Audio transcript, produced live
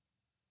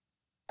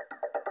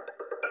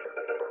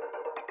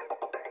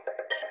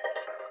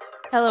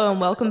Hello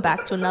and welcome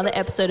back to another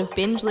episode of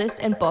Binge List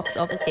and Box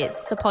Office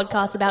Hits, the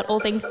podcast about all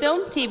things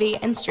film, TV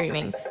and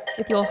streaming,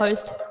 with your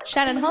host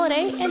Shannon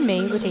Holiday and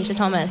me, Letitia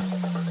Thomas.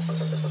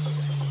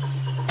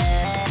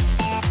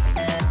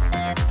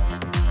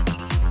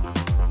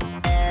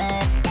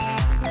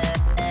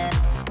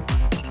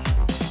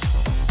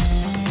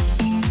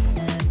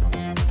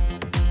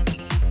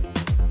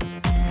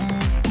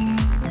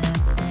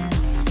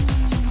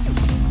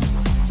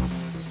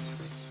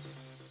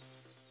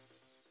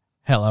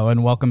 Hello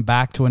and welcome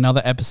back to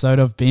another episode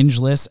of Binge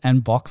List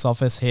and Box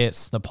Office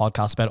Hits, the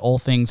podcast about all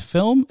things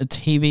film,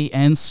 TV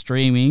and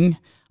streaming.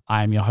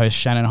 I'm your host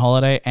Shannon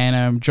Holiday and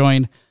I'm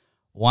joined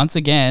once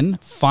again,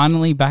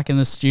 finally back in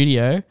the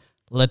studio,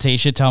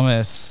 Letitia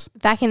Thomas.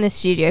 Back in the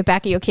studio,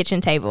 back at your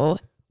kitchen table.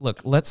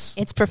 Look,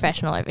 It's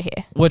professional over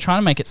here. We're trying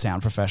to make it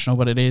sound professional,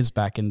 but it is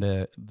back in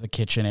the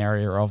kitchen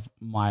area of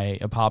my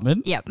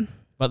apartment. Yep.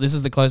 But this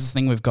is the closest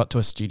thing we've got to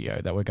a studio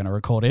that we're going to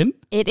record in.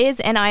 It is,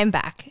 and I am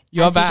back.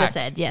 You're back. You just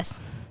said,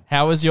 yes.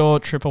 How was your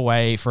trip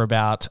away for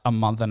about a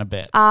month and a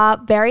bit?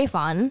 Very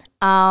fun.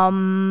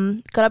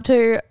 Got up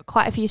to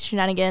quite a few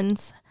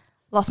shenanigans.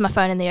 Lost my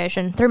phone in the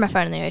ocean. Threw my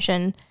phone in the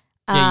ocean.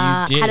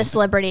 Yeah, you did. Had a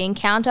celebrity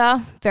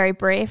encounter. Very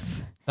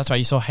brief. That's right.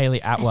 You saw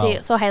Hayley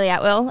Atwell. Saw Hayley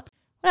Atwell. What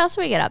else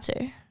did we get up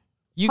to?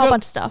 Whole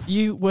bunch of stuff.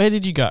 Where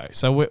did you go?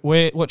 So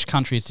which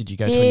countries did you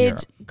go to in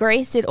Europe?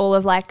 Greece did all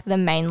of like the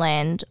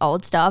mainland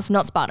old stuff,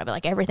 not Sparta, but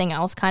like everything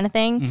else kind of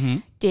thing. Mm-hmm.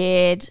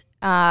 Did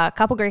a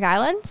couple Greek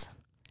islands.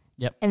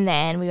 Yep. And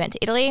then we went to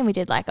Italy and we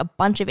did like a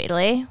bunch of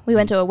Italy. We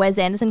went to a Wes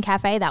Anderson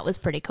cafe. That was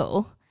pretty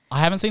cool. I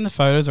haven't seen the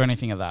photos or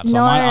anything of that. So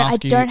No, I might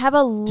ask I don't have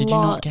a lot. Did you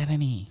not get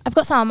any? I've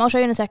got some. I'll show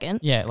you in a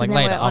second. Yeah, like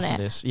later after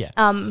this. Yeah.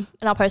 And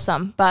I'll post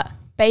some. But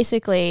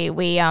basically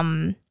we're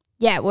in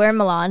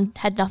Milan.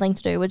 Had nothing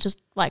to do. We're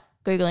just like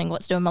Googling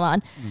what's doing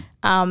Milan.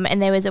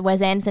 And there was a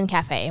Wes Anderson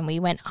cafe and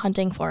we went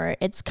hunting for it.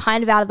 It's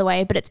kind of out of the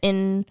way, but it's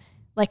in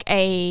like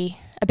a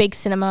big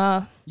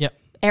cinema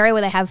area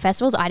where they have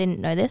festivals. I didn't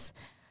know this.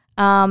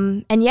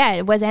 And yeah,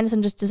 Wes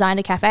Anderson just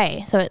designed a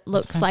cafe. So it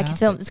looks like his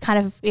film. It's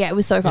kind of, it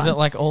was so fun. Is it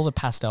like all the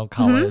pastel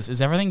colors? Mm-hmm.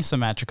 Is everything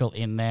symmetrical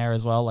in there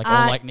as well? Like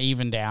all like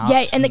even down?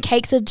 Yeah, and the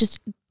cakes are just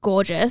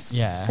gorgeous.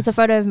 Yeah. It's a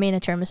photo of me in a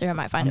tiramisu. I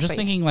might find it. I'm just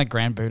thinking like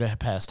Grand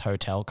Budapest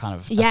Hotel kind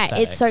of aesthetics.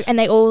 It's so, and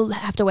they all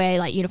have to wear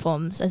like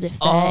uniforms as if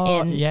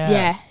they're in.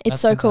 Yeah,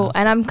 it's so fantastic. Cool.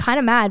 And I'm kind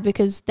of mad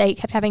because they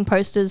kept having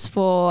posters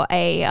for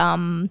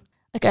a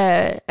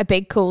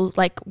big cool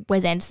like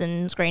Wes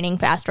Anderson screening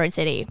for Asteroid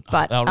City,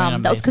 but that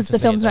was because the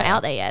film's not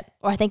out there yet,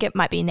 or I think it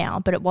might be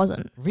now, but it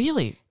wasn't.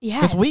 Really? Yeah,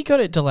 because we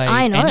got it delayed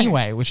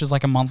anyway, which is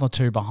like a month or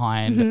two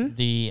behind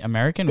the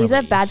American release. These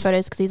are bad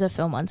photos because these are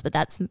film ones, but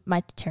that's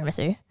my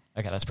tiramisu.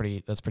 Okay, that's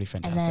pretty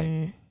fantastic.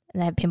 And then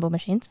they have pinball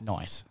machines.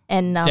 Nice.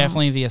 And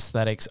definitely the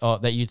aesthetics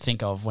that you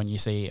think of when you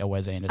see a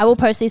Wes Anderson. I will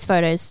post these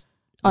photos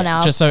on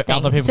our just so thing,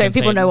 other people so can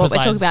people see know what we're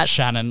talking about.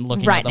 Shannon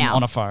looking at them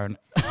on a phone.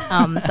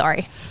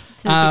 Sorry.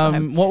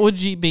 What would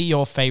be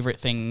your favorite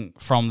thing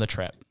from the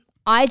trip?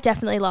 I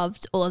definitely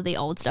loved all of the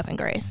old stuff in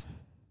Greece.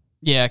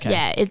 Yeah, okay.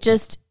 Yeah, it's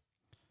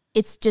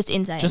just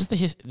insane. Just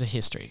the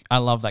history. I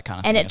love that kind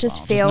of thing. And it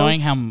just feels... Just knowing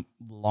how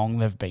long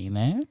they've been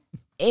there.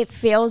 It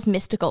feels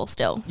mystical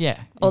still. Yeah,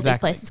 all these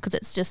places because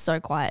it's just so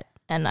quiet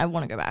and I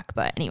want to go back.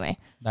 But anyway.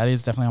 That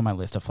is definitely on my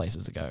list of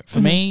places to go. For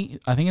me,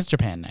 I think it's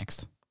Japan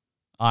next.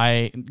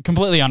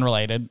 Completely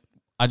unrelated.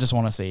 I just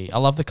want to see. I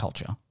love the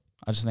culture.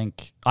 I just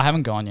think I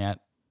haven't gone yet.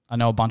 I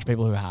know a bunch of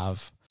people who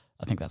have.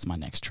 I think that's my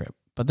next trip.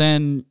 But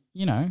then,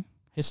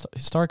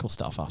 historical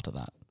stuff after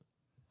that.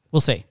 We'll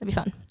see. It'll be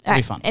fun. It'll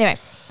be fun. Anyway,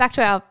 back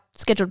to our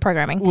scheduled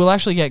programming. We'll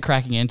actually get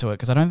cracking into it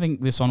because I don't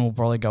think this one will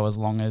probably go as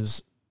long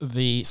as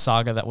the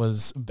saga that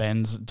was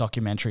Ben's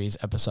documentaries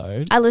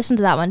episode. I listened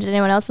to that one. Did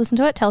anyone else listen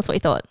to it? Tell us what you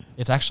thought.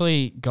 It's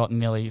actually got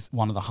nearly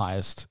one of the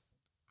highest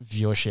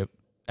viewership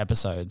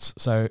episodes.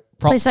 So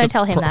please don't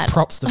tell him that.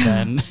 Props to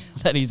Ben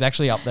that he's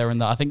actually up there in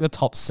the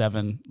top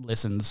 7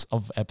 listens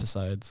of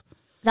episodes.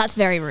 That's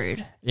very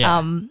rude.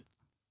 Yeah.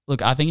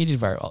 Look, I think he did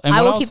very well. And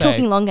I will keep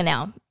talking longer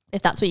now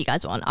if that's what you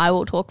guys want. I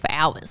will talk for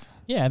hours.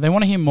 Yeah, they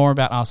want to hear more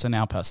about us and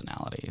our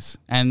personalities.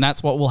 And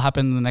that's what will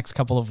happen in the next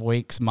couple of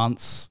weeks,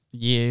 months,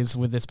 years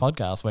with this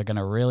podcast. We're going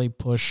to really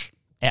push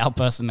our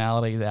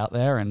personalities out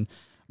there and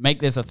make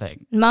this a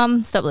thing.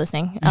 Mum, stop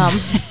listening.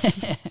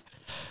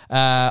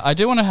 I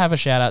do want to have a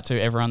shout out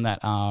to everyone that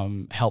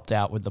helped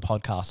out with the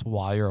podcast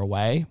while you're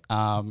away.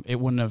 It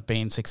wouldn't have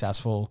been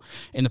successful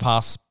in the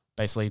past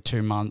basically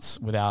 2 months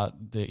without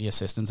the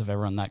assistance of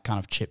everyone that kind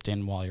of chipped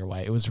in while you're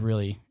away. It was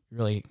really,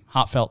 really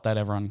heartfelt that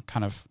everyone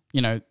kind of,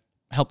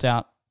 helped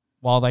out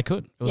while they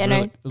could. It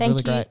was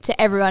thank you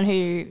to everyone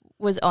who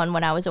was on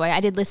when I was away. I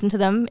did listen to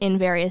them in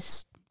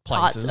various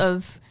places. Parts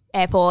of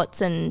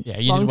airports and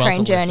long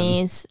train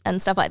journeys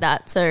and stuff like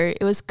that. So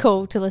it was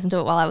cool to listen to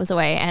it while I was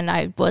away. And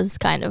I was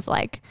kind of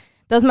like,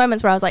 those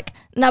moments where I was like,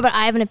 no, but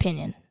I have an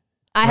opinion.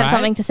 I have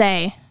something to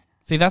say.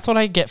 See, that's what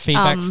I get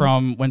feedback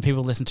from when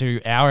people listen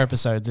to our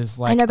episodes is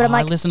like, I know, but I'm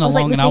like, I listen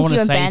along and I want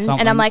to say something.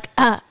 And I'm like,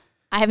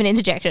 I have an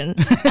interjection.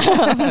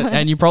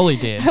 And you probably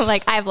did.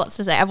 Like, I have lots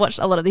to say. I've watched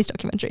a lot of these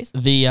documentaries.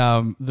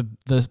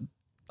 The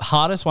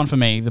hardest one for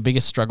me, the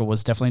biggest struggle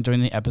was definitely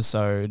doing the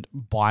episode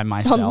by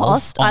myself. On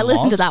Lost? I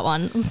listened to that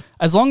one.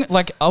 As long,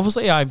 like,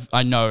 obviously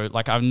I know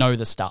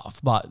the stuff,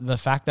 but the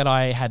fact that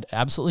I had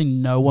absolutely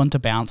no one to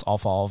bounce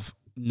off of,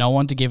 no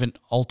one to give an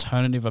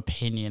alternative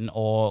opinion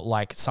or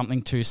like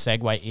something to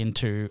segue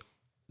into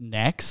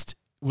next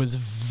was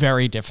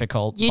very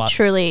difficult. You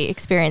truly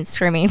experienced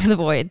screaming into the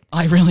void.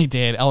 I really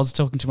did. I was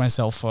talking to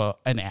myself for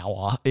an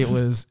hour. It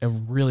was a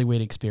really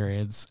weird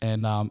experience.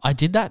 And I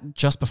did that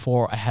just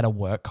before I had a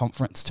work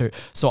conference too.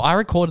 So I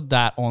recorded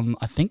that on,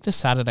 I think, the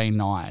Saturday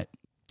night.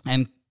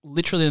 And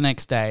literally the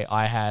next day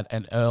I had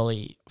an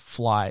early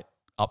flight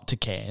up to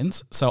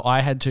Cairns. So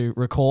I had to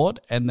record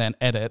and then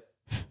edit.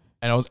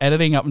 And I was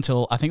editing up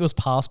until, I think it was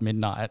past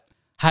midnight.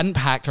 Hadn't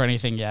packed or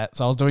anything yet,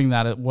 so I was doing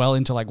that at well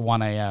into like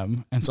 1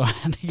 a.m. And so I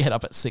had to get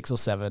up at 6 or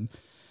 7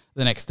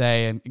 the next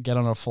day and get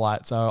on a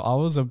flight. So I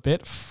was a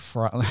bit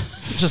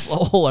just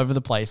all over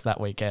the place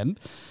that weekend.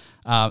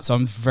 So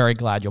I'm very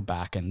glad you're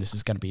back, and this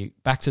is going to be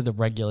back to the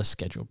regular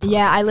schedule.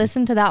 Yeah, I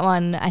listened to that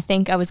one. I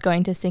think I was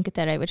going to Cinque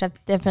Terre, which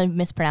I've definitely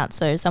mispronounced.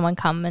 So someone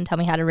come and tell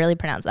me how to really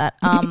pronounce that.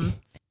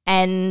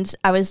 And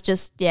I was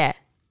just,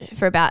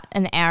 for about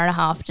an hour and a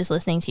half just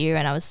listening to you,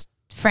 and I was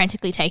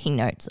frantically taking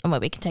notes on where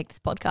we can take this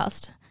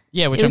podcast.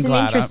 Yeah, which I'm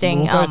glad.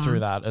 We'll go through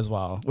that as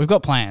well. We've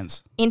got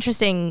plans.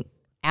 Interesting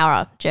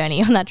hour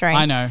journey on that train.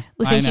 I know.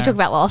 Listening to you talk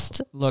about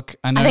Lost. Look,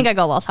 I know. I think I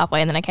got lost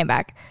halfway and then I came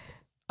back.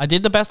 I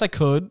did the best I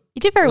could.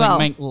 You did very well.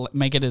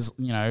 Make it as,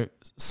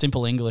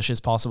 simple English as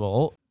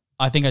possible.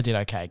 I think I did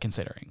okay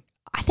considering.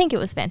 I think it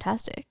was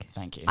fantastic.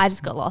 Thank you. I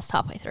just got lost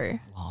halfway through.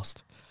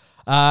 Lost.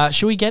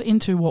 Should we get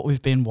into what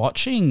we've been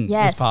watching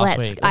this past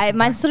week?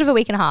 Mine's sort of a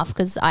week and a half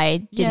because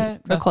I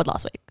didn't record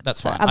last week.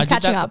 That's fine. I was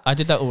catching up. I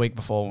did that a week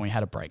before when we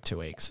had a break 2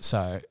 weeks.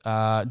 So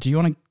do you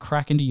want to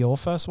crack into your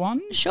first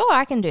one? Sure,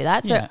 I can do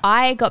that. So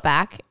I got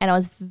back and I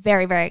was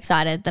very, very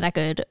excited that I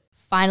could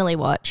finally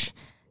watch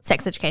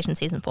Sex Education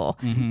Season 4.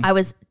 Mm-hmm. I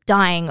was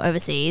dying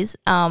overseas.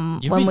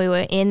 When we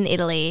were in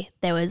Italy,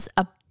 there was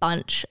a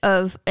bunch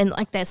of, in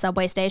like their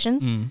subway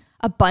stations,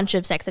 a bunch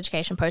of Sex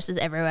Education posters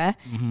everywhere.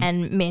 Mm-hmm.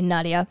 And me and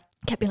Nadia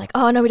kept being like,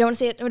 oh no, we don't want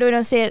to see it. We don't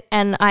want to see it.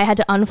 And I had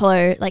to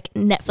unfollow like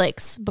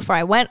Netflix before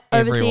I went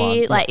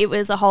overseas. Like it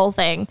was a whole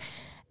thing.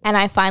 And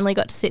I finally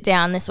got to sit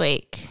down last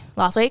week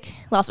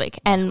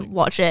and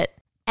watch it.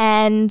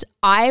 And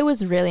I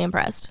was really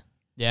impressed.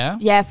 Yeah?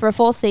 Yeah, for a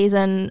 4th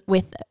season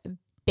with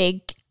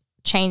big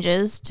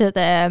changes to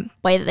the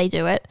way that they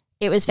do it,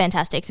 it was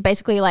fantastic. So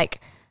basically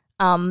like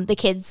the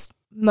kids,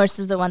 most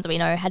of the ones that we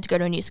know, had to go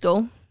to a new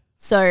school.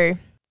 So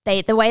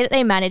the way that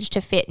they managed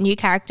to fit new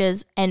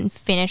characters and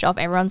finish off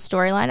everyone's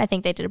storyline, I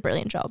think they did a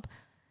brilliant job.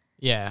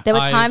 Yeah. There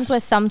were times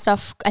where some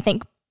stuff I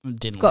think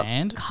got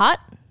cut.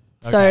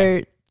 Okay.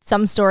 So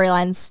some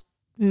storylines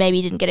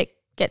maybe didn't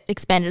get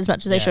expanded as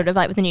much as they should have,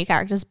 like with the new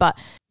characters. But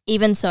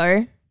even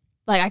so,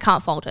 like I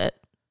can't fault it.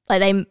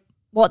 Like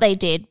what they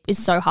did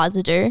is so hard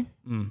to do,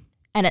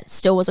 and it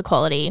still was a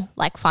quality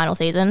like final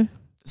season.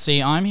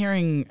 See, I'm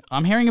hearing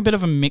a bit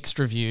of a mixed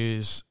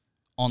reviews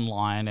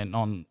online and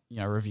on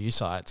review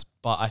sites,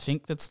 but I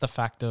think that's the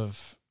fact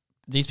of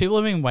these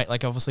people have been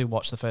obviously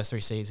watched the first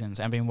 3 seasons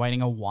and been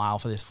waiting a while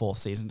for this 4th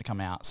season to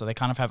come out, so they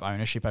kind of have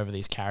ownership over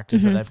these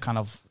characters that they've kind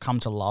of come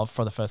to love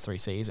for the first 3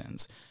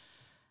 seasons.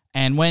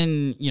 And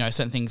when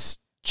certain things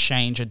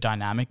change a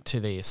dynamic to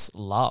this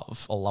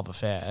love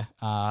affair,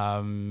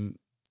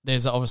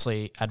 there's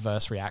obviously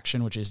adverse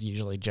reaction, which is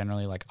usually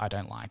generally like, I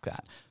don't like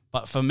that.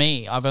 But for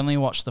me, I've only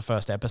watched the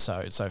first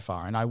episode so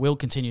far, and I will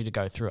continue to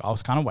go through it. I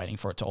was kind of waiting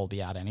for it to all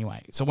be out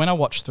anyway. So when I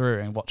watch through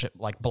and watch it,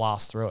 like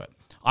blast through it,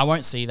 I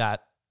won't see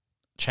that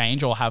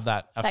change or have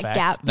that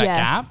effect, that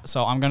gap.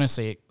 So I'm going to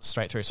see it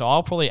straight through. So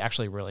I'll probably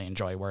actually really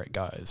enjoy where it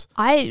goes.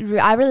 I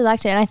really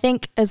liked it. And I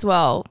think as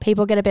well,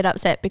 people get a bit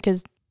upset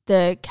because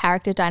the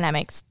character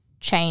dynamics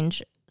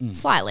change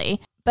slightly.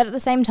 But at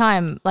the same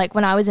time, like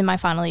when I was in my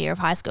final year of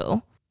high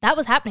school, that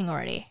was happening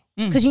already.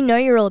 Because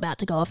you're all about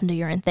to go off and do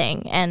your own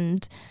thing,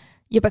 and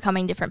you're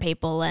becoming different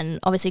people. And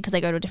obviously because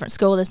they go to a different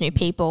school, there's new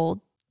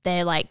people.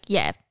 They're like,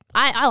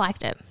 I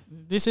liked it.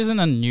 This isn't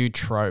a new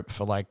trope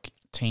for like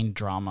teen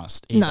drama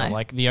either. No.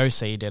 Like the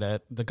OC did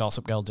it, the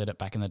Gossip Girl did it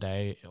back in the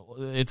day.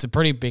 It's a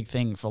pretty big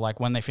thing for like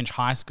when they finish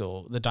high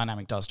school, the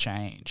dynamic does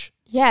change.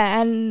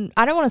 Yeah, and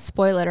I don't want to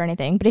spoil it or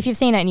anything, but if you've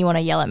seen it and you want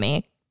to yell at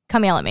me,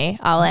 come yell at me.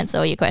 I'll answer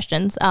all your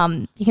questions.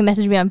 You can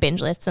message me on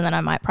Binge Lists, and then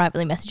I might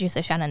privately message you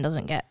so Shannon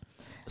doesn't get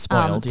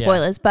spoilers.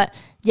 Yeah. But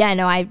yeah,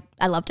 no, I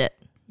loved it.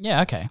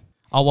 Yeah, okay.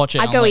 I'll watch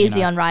it. I go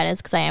easy on writers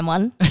because I am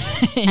one.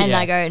 And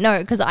I go, no,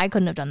 because I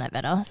couldn't have done that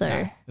better. So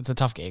no, it's a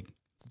tough gig.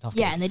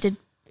 Yeah, and they did.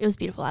 It was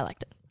beautiful. I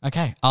liked it.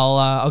 Okay,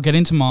 I'll get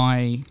into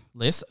my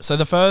list. So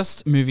the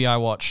first movie I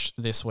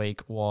watched this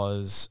week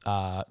was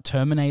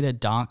Terminator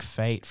Dark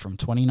Fate from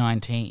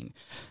 2019.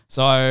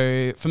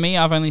 So for me,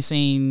 I've only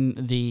seen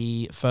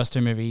the first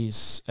 2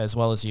 movies as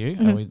well as you.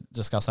 We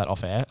discussed that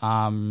off air.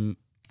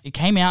 it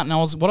came out,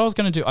 and what I was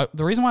going to do.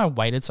 The reason why I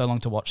waited so long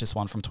to watch this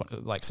one from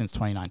since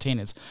 2019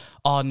 is,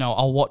 oh no,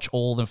 I'll watch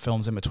all the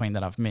films in between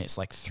that I've missed,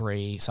 like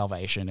 3,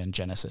 Salvation, and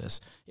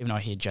Genesis. Even though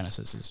I hear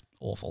Genesis is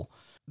awful.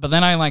 But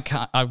then I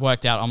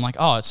worked out, I'm like,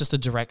 oh, it's just a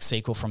direct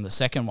sequel from the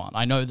second one.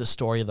 I know the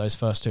story of those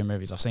first 2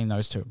 movies. I've seen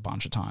those 2 a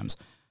bunch of times.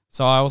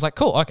 So I was like,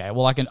 cool, okay,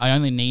 well, I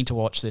only need to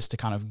watch this to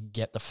kind of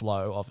get the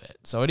flow of it.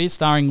 So it is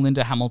starring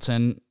Linda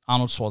Hamilton,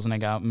 Arnold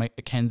Schwarzenegger,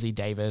 Mackenzie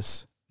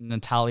Davis,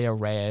 Natalia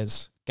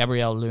Reyes,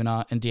 Gabrielle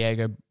Luna, and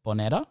Diego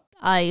Boneta.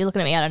 You're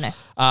looking at me, I don't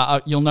know.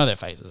 You'll know their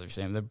faces if you've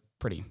seen them.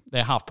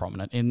 They're half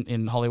prominent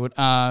in Hollywood.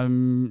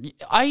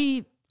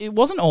 It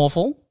wasn't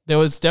awful. There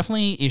was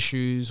definitely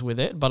issues with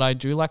it, but I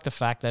do like the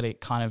fact that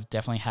it kind of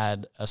definitely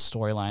had a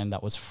storyline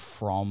that was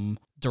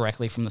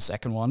directly from the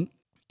second one.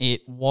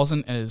 It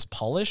wasn't as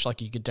polished.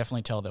 Like, you could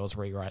definitely tell there was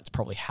rewrites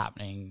probably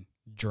happening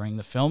during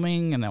the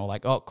filming, and they were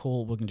like, oh,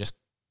 cool, we can just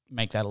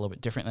make that a little bit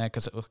different there,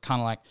 because it was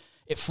kind of like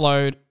it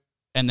flowed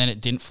and then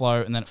it didn't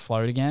flow and then it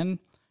flowed again.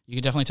 You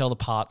could definitely tell the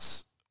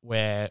parts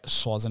where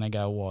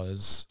Schwarzenegger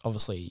was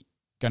obviously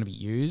going to be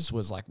used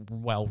was like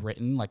well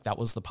written. Like, that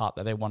was the part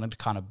that they wanted to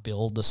kind of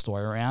build the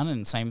story around.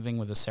 And same thing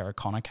with the Sarah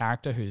Connor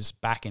character, who's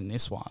back in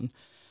this one.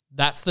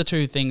 That's the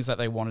 2 things that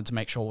they wanted to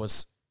make sure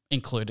was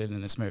included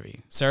in this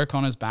movie. Sarah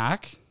Connor's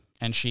back,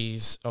 and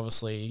she's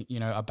obviously,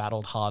 a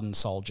battled, hardened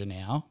soldier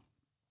now.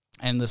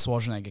 And the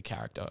Schwarzenegger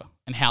character,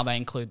 and how they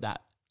include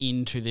that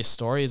into this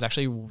story is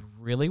actually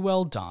really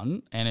well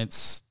done. And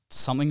it's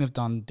something they've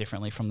done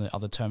differently from the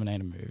other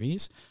Terminator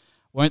movies.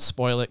 Won't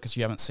spoil it because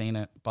you haven't seen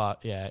it,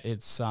 but yeah,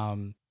 it's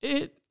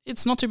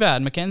not too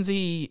bad.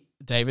 Mackenzie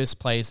Davis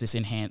plays this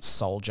enhanced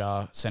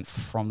soldier sent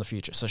from the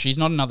future. So she's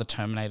not another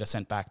Terminator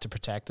sent back to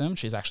protect them.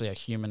 She's actually a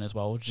human as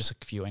well, with just a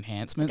few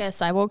enhancements. Like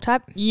a cyborg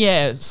type?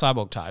 Yeah,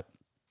 cyborg type.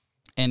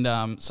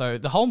 And so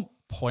the whole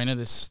point of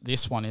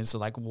this one is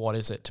like, what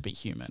is it to be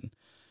human?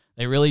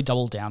 They really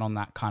double down on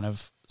that kind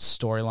of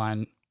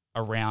storyline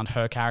around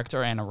her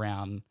character and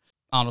around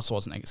Arnold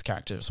Schwarzenegger's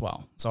character as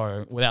well.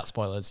 So without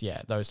spoilers,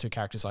 yeah, those 2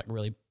 characters like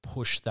really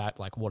push that,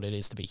 like what it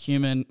is to be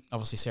human.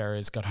 Obviously,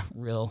 Sarah's got a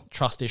real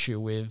trust issue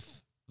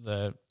with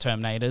the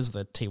Terminators,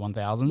 the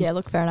T-1000s. Yeah,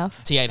 look, fair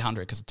enough. T-800,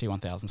 because the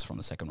T-1000's from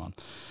the second one.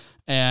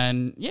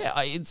 And yeah,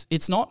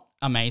 it's not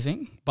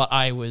amazing, but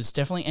I was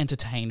definitely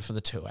entertained for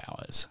the 2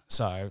 hours.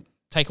 So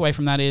takeaway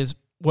from that is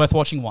worth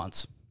watching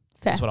once.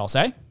 Fair. That's what I'll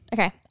say.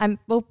 Okay.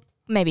 Well,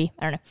 maybe.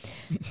 I don't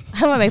know. I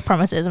don't want to make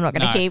promises I'm not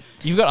going to keep.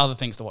 You've got other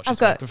things to watch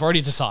this week. We've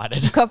already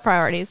decided. I've got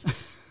priorities.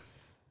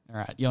 All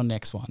right, your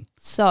next one.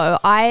 So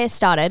I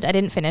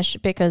didn't finish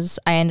because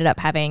I ended up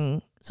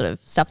having sort of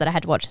stuff that I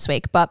had to watch this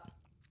week, but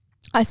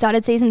I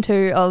started season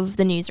 2 of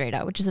The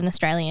Newsreader, which is an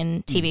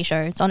Australian TV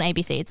show. It's on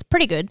ABC. It's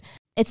pretty good.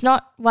 It's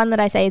not one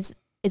that I say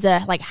is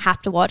a like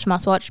have to watch,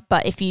 must watch,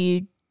 but if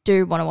you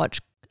do want to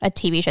watch a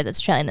TV show that's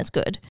Australian that's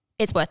good,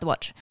 it's worth the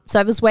watch. So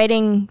I was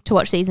waiting to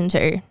watch season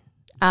 2.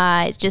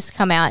 It's just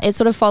come out. It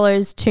sort of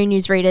follows 2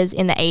 newsreaders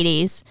in the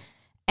 80s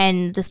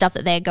and the stuff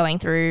that they're going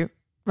through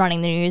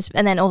running the news.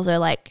 And then also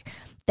like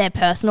their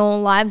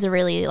personal lives are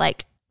really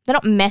like, they're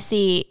not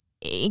messy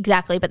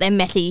exactly, but they're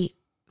messy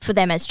for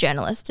them as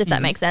journalists, if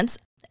that makes sense.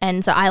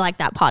 And so I like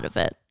that part of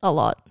it a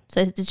lot. So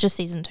it's just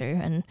season 2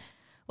 and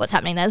what's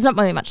happening there. There's not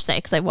really much to say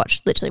because I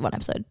watched literally 1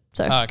 episode.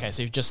 So okay,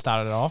 so you've just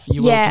started it off.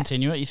 You will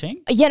continue it, you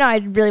think? Yeah, no, I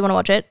really want to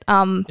watch it.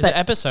 Is it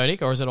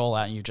episodic or is it all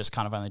out and you just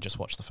kind of only just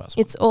watched the first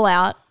one? It's all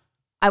out.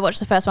 I watched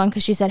the first one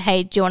because she said,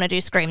 hey, do you want to do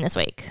Scream this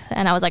week?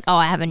 And I was like, oh,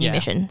 I have a new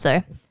mission.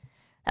 So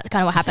that's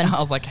kind of what happened. I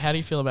was like, how do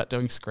you feel about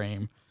doing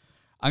Scream?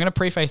 I'm going to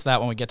preface that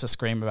when we get to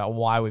Scream about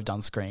why we've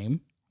done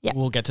Scream. Yeah.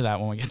 We'll get to that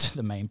when we get to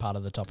the main part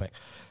of the topic.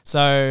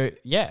 So,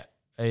 yeah,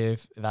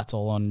 if that's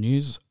all on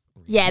news.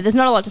 Yeah, there's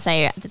not a lot to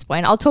say at this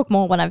point. I'll talk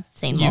more when I've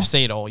seen more. You've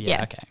seen it all,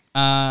 yeah.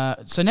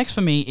 Okay. So next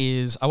for me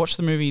is I watched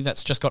the movie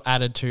that's just got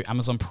added to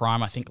Amazon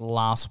Prime, I think,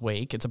 last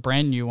week. It's a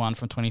brand new one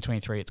from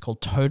 2023. It's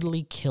called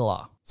Totally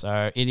Killer.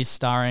 So it is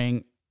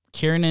starring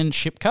Kiernan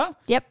Shipka,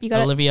 yep, you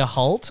got Olivia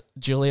Holt,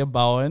 Julia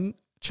Bowen,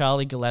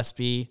 Charlie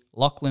Gillespie,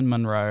 Lachlan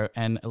Monroe,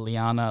 and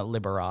Liana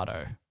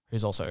Liberato,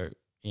 who's also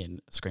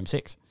in Scream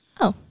 6.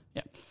 Oh.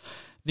 Yeah.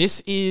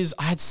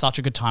 I had such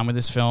a good time with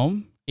this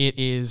film. It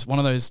is one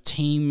of those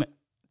teen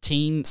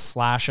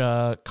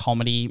slasher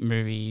comedy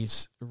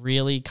movies,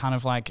 really kind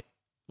of like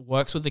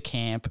works with the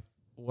camp,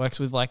 works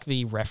with like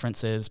the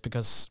references,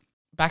 because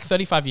back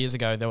 35 years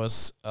ago, there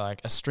was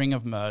like a string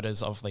of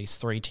murders of these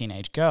 3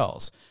 teenage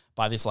girls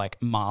by this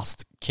like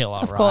masked killer,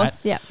 right? Of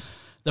course, yeah.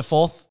 The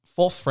fourth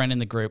friend in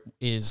the group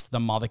is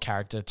the mother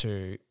character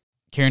to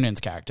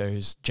Kiernan's character,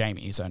 who's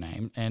Jamie, is her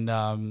name. And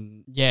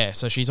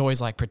so she's always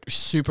like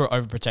super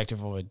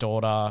overprotective of her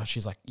daughter.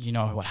 She's like, you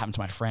know what happened to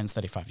my friends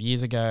 35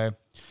 years ago.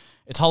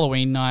 It's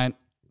Halloween night,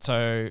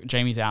 so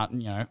Jamie's out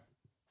and,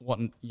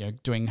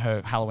 doing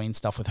her Halloween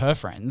stuff with her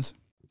friends,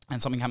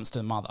 and something happens to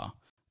the mother.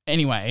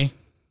 Anyway,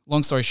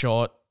 long story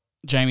short,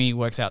 Jamie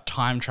works out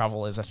time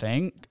travel is a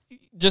thing.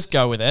 Just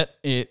go with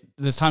it.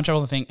 There's time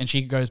travel a thing, and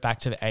she goes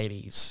back to the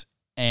 80s.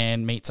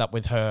 and meets up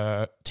with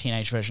her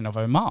teenage version of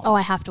her mom. Oh,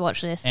 I have to watch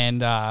this.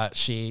 And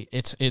she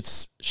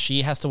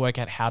has to work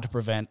out how to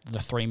prevent the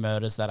 3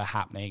 murders that are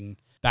happening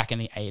back in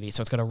the 80s.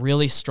 So it's got a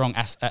really strong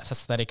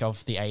aesthetic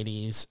of the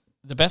 80s.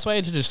 The best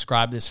way to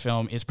describe this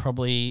film is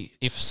probably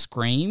if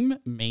Scream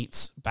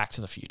meets Back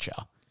to the Future.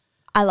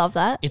 I love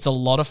that. It's a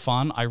lot of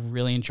fun. I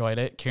really enjoyed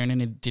it.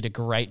 Kieran did a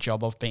great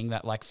job of being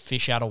that like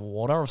fish out of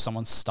water of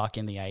someone stuck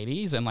in the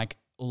 80s, and like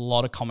a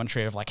lot of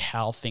commentary of like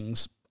how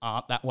things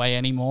aren't that way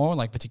anymore,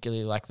 like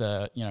particularly like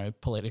the, you know,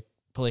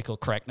 political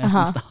correctness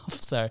and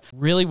stuff. So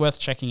really worth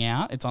checking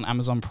out. It's on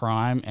Amazon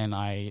Prime and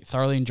I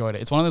thoroughly enjoyed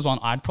it. It's one of those ones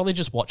I'd probably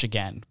just watch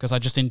again because I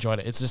just enjoyed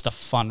it. It's just a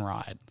fun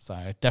ride. So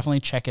definitely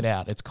check it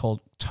out. It's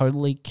called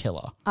Totally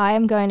Killer. I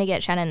am going to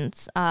get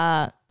Shannon's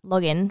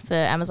login for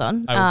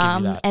Amazon. I will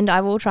give you that. And I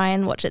will try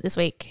and watch it this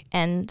week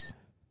and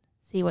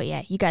see what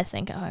you guys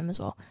think at home as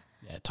well.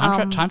 Yeah,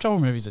 time travel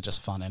movies are just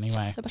fun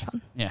anyway. So much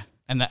fun. Yeah,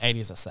 and the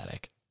 80s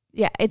aesthetic.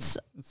 Yeah, it's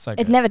so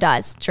good. It never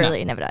dies. Truly,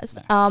 it never dies.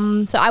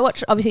 No. So I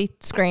watched obviously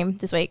Scream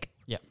this week.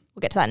 Yeah,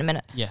 we'll get to that in a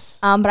minute. Yes.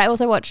 But I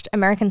also watched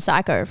American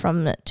Psycho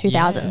from the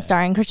 2000s,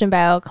 starring Christian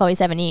Bale, Chloe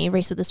Sevigny,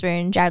 Reese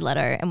Witherspoon, Jared Leto,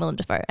 and Willem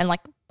Dafoe, and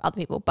like other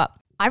people. But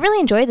I really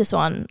enjoyed this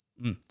one.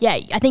 Yeah,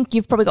 I think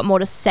you've probably got more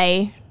to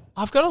say.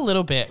 I've got a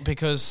little bit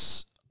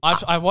because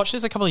I watched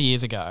this a couple of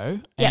years ago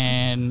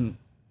and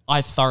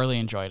I thoroughly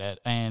enjoyed it.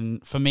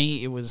 And for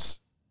me, it was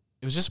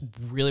just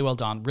really well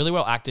done, really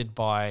well acted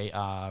by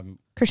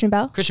Christian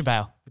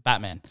Bale,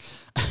 Batman.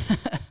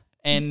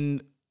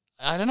 And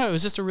I don't know, it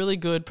was just a really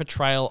good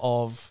portrayal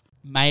of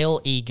male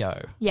ego.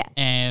 Yeah.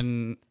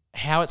 And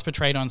how it's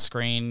portrayed on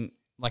screen.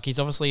 Like, he's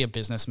obviously a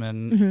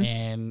businessman,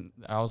 and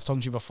I was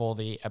talking to you before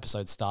the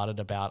episode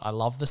started about, I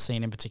love the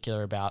scene in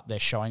particular about they're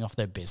showing off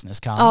their business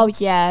cards. Oh,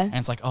 yeah. And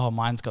it's like, oh,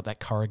 mine's got that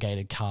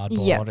corrugated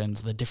cardboard and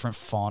the different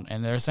font,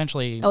 and they're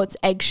essentially... Oh, it's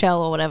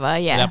eggshell or whatever,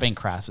 yeah. Without being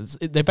crass,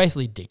 they're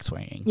basically dick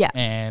swinging. Yeah.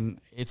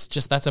 And it's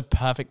just, that's a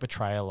perfect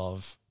portrayal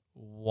of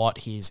what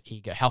his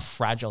ego, how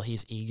fragile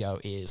his ego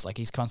is. Like,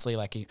 he's constantly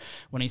like,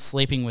 when he's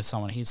sleeping with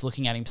someone, he's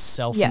looking at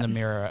himself in the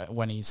mirror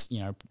when he's, you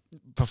know,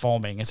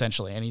 performing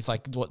essentially, and he's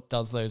like, what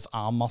does those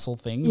arm muscle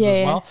things as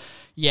well.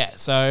 Yeah,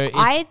 so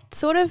I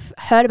sort of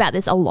heard about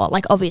this a lot.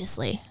 Like,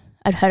 obviously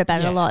I'd heard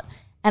about it a lot,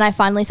 and I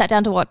finally sat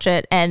down to watch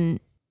it, and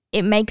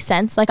it makes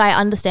sense. Like, I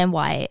understand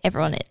why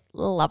everyone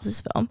loves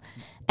this film,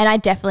 and I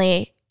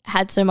definitely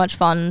had so much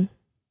fun.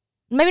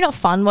 Maybe not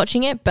fun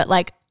watching it, but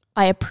like,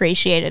 I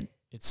appreciated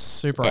it's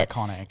super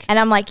iconic. And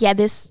I'm like, it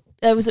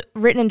was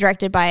written and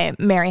directed by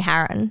Mary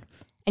Harron.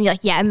 And you're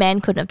like, a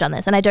man couldn't have done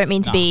this. And I don't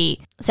mean to be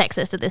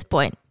sexist at this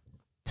point.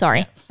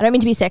 Sorry. I don't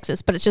mean to be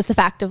sexist, but it's just the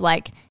fact of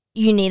like,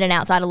 you need an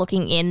outsider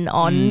looking in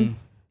on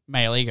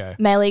male ego.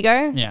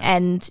 Yeah.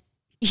 And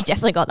you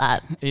definitely got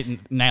that.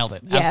 It nailed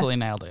it. Yeah. Absolutely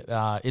nailed it.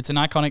 It's an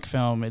iconic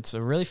film. It's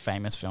a really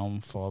famous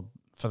film for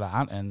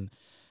that. And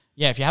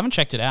yeah, if you haven't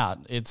checked it out,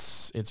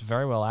 it's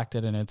very well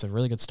acted and it's a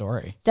really good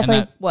story. It's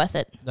definitely worth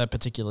it. That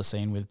particular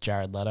scene with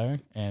Jared Leto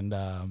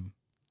and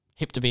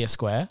Hip to Be a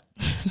Square.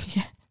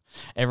 Yeah.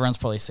 Everyone's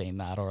probably seen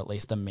that, or at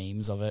least the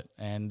memes of it.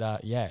 And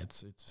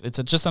it's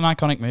just an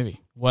iconic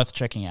movie worth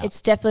checking out.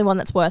 It's definitely one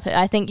that's worth it.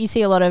 I think you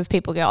see a lot of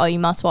people go, oh, you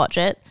must watch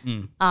it.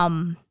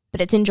 But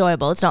it's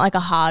enjoyable. It's not like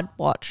a hard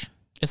watch.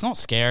 It's not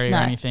scary or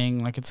anything.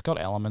 Like, it's got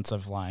elements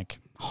of like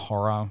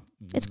horror.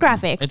 It's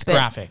graphic. It's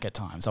graphic at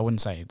times. I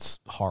wouldn't say it's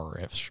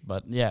horror-ish,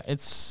 but yeah,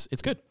 it's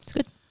good. It's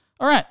good.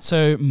 All right,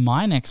 so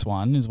my next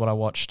one is what I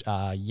watched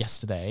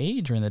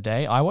yesterday during the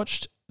day. I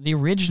watched the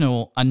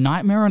original A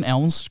Nightmare on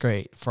Elm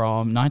Street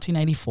from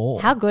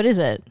 1984. How good is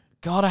it?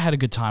 God, I had a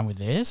good time with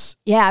this.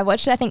 Yeah, I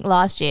watched it I think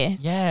last year.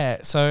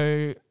 Yeah,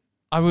 so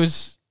I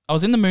was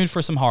in the mood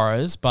for some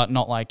horrors, but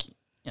not like,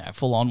 you know,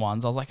 full on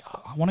ones. I was like,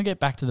 I want to get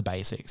back to the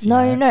basics. No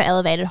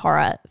elevated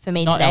horror for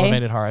me not today. Not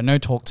elevated horror. No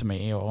Talk to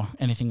Me or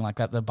anything like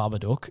that. The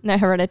Babadook. No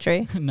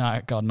Hereditary.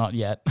 No, God, not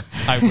yet.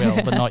 I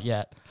will, but not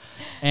yet.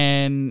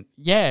 And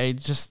yeah, it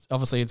just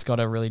obviously it's got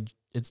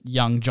it's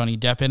young Johnny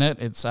Depp in it.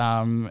 It's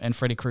and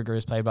Freddy Krueger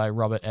is played by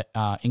Robert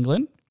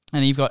Englund,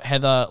 and you've got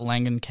Heather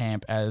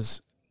Langenkamp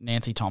as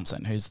Nancy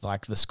Thompson, who's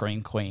like the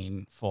scream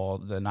queen for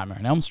the Nightmare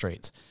on Elm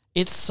Street.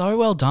 It's so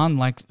well done.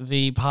 Like,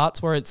 the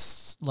parts where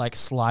it's like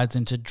slides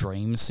into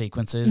dream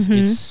sequences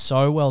is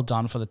so well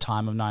done for the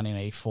time of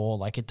 1984.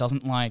 Like, it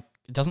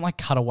doesn't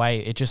cut away.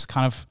 It just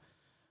kind of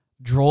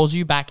draws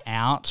you back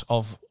out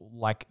of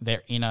like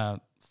their inner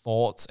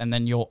thoughts, and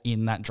then you're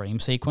in that dream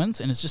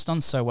sequence, and it's just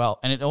done so well.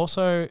 And it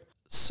also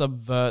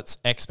subverts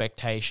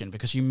expectation,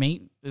 because you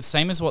meet the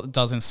same as what it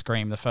does in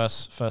Scream. The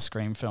first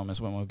Scream film is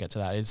when we'll get to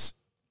that. Is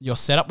you're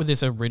set up with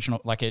this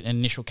original, like an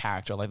initial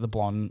character, like the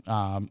blonde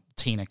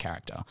Tina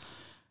character.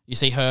 You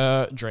see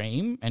her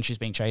dream, and she's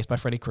being chased by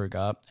Freddy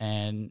Krueger,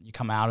 and you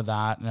come out of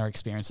that, and her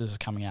experiences of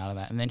coming out of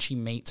that, and then she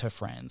meets her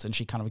friends, and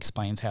she kind of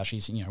explains how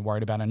she's, you know,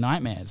 worried about her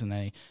nightmares, and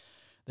they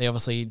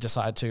obviously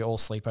decide to all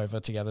sleep over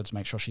together to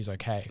make sure she's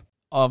okay.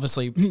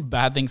 Obviously,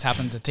 bad things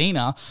happen to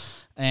Tina,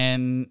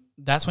 and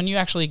that's when you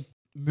actually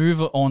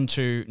move on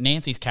to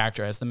Nancy's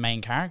character as the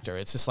main character.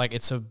 It's just like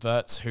it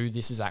subverts who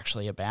this is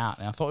actually about.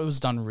 And I thought it was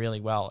done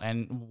really well.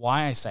 And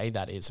why I say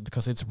that is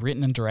because it's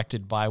written and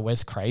directed by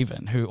Wes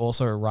Craven, who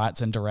also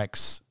writes and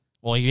directs.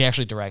 Well, he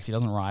actually directs. He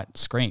doesn't write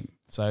Scream.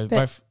 So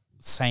both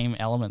same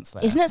elements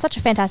there. Isn't it such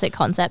a fantastic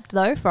concept,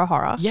 though, for a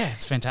horror? Yeah,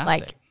 it's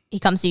fantastic. Like, he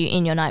comes to you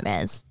in your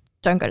nightmares.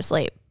 Don't go to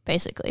sleep,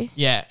 basically.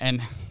 Yeah,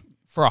 and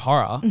for a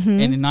horror, and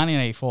in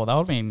 1984, that would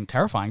have been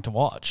terrifying to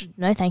watch.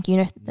 No, thank you.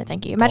 No,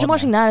 thank you. Imagine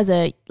watching that as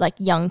a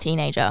young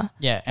teenager.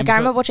 Yeah. Like, I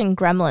remember watching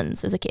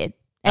Gremlins as a kid.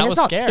 And it's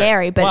not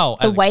scary, but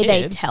the way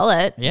they tell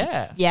it.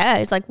 Yeah. Yeah,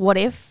 it's like, what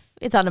if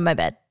it's under my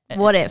bed?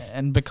 What if?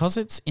 And because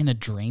it's in a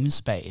dream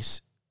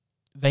space,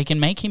 they can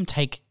make him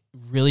take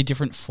really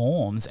different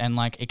forms, and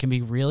like it can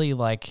be really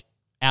like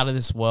out of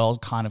this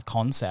world kind of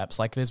concepts.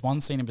 Like there's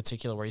one scene in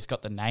particular where he's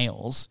got the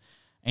nails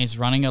and he's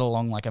running it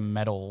along like a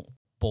metal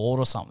board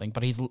or something,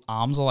 but his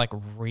arms are like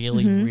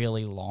really,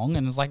 really long,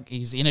 and it's like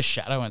he's in a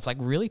shadow, and it's like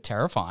really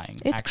terrifying.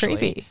 It's actually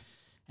creepy.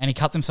 And he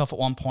cuts himself at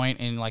one point,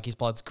 and like his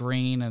blood's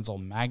green, and there's all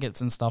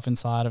maggots and stuff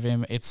inside of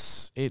him.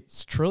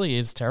 It truly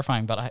is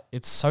terrifying, but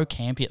it's so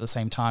campy at the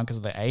same time because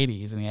of the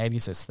 80s and the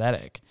 80s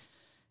aesthetic.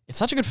 It's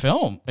such a good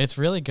film. It's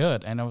really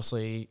good. And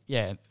obviously,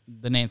 yeah,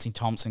 the Nancy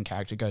Thompson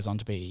character goes on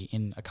to be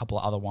in a couple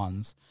of other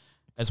ones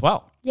as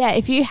well. Yeah,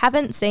 if you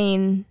haven't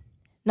seen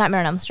Nightmare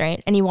on Elm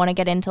Street and you want to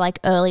get into like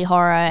early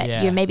horror,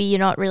 maybe you're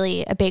not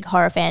really a big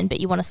horror fan, but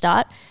you want to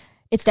start,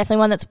 it's definitely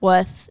one that's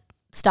worth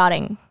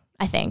starting,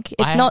 I think.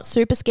 It's not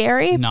super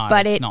scary,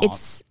 but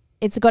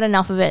it's got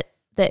enough of it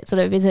that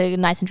sort of is a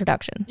nice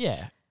introduction.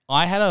 Yeah.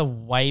 I had a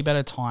way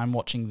better time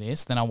watching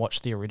this than I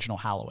watched the original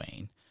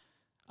Halloween.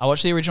 I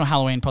watched the original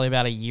Halloween probably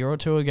about a year or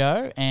two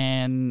ago,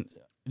 and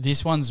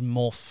this one's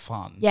more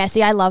fun. Yeah,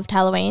 see, I loved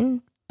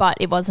Halloween, but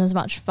it wasn't as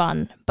much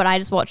fun. But I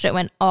just watched it and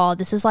went, oh,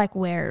 this is like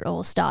where it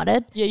all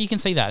started. Yeah, you can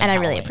see that. And I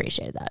really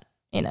appreciated that.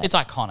 It's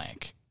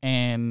iconic,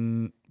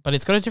 but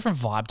it's got a different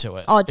vibe to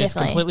it. Oh, definitely. It's a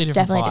completely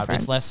different vibe. Different.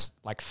 It's less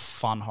like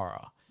fun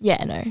horror.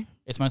 Yeah, no.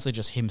 It's mostly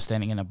just him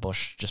standing in a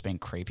bush just being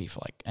creepy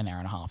for like an hour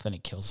and a half. Then he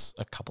kills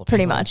a couple of people.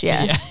 Pretty much,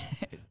 yeah.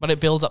 But it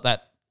builds up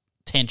that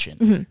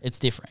tension. It's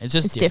different. It's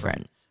just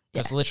different.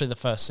 Because Yeah. literally the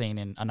first scene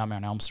in A Nightmare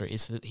on Elm Street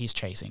is that he's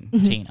chasing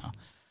Tina.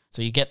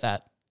 So you get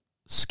that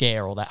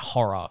scare or that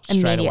horror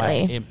straight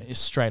away.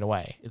 Straight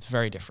away. It's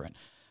very different.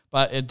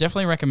 But I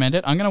definitely recommend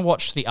it. I'm going to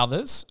watch the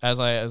others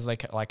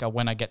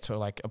when I get to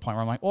like a point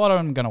where I'm like, what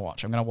am I going to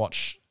watch? I'm going to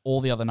watch all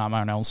the other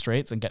Nightmare on Elm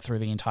Streets and get through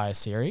the entire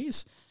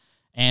series.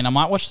 And I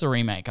might watch the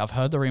remake. I've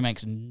heard the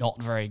remake's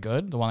not very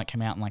good. The one that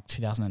came out in like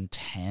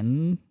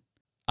 2010.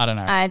 I don't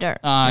know. I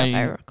don't know if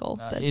I recall.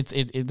 But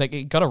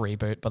It got a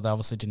reboot, but they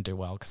obviously didn't do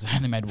well because they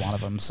only made one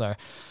of them. So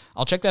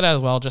I'll check that out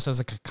as well, just as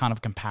a kind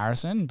of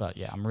comparison. But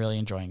yeah, I'm really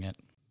enjoying it.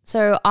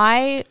 So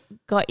I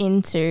got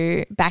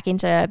back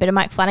into a bit of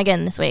Mike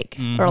Flanagan this week,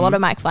 or a lot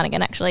of Mike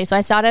Flanagan actually. So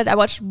I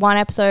watched one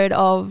episode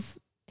of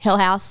Hill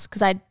House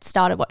because I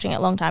started watching it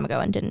a long time ago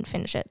and didn't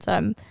finish it. So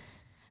I'm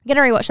going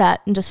to rewatch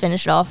that and just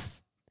finish it off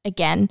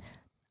again.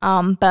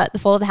 But The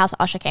Fall of the House of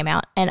Usher came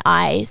out and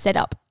I set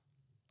up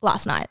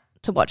last night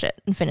to watch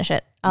it and finish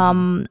it.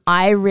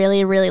 I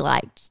really, really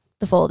liked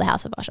The Fall of the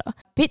House of Usher.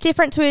 Bit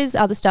different to his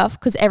other stuff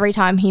because every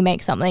time he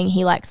makes something,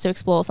 he likes to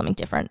explore something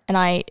different. And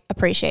I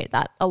appreciate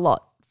that a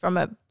lot from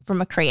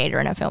a creator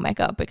and a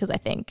filmmaker, because I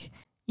think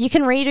you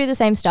can redo the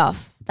same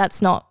stuff.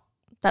 That's not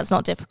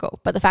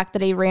difficult. But the fact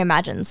that he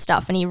reimagines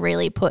stuff and he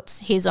really puts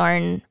his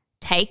own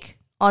take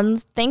on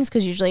things,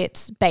 because usually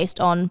it's based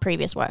on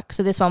previous work.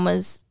 So this one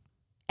was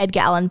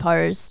Edgar Allan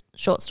Poe's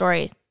short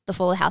story, The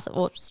Fall of the House of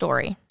Fall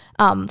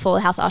of the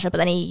House of Usher, but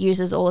then he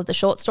uses all of the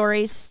short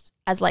stories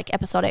as like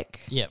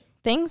episodic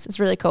things. It's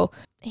really cool.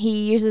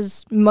 He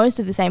uses most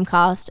of the same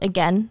cast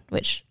again,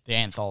 which the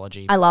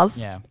anthology I love.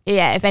 Yeah.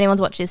 If anyone's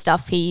watched his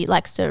stuff, he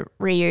likes to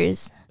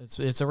reuse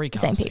it's a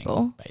recasting, the same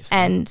people. Basically.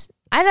 And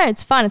I don't know,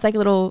 it's fun. It's like a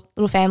little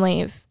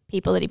family of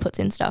people that he puts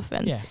in stuff,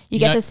 and you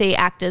get to see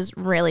actors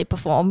really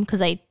perform because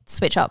they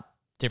switch up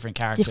different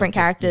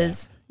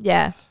characters.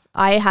 Yeah.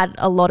 I had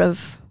a lot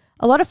of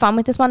fun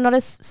with this one, not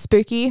as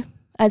spooky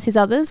as his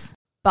others,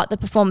 but the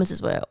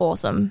performances were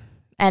awesome.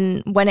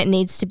 And when it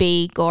needs to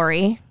be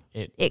gory,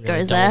 it really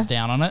goes there.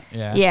 Down on it.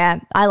 Yeah,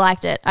 I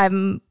liked it.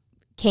 I'm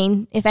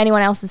keen. If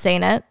anyone else has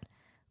seen it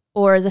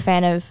or is a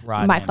fan of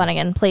Mike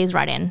Flanagan, please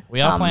write in.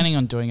 We are planning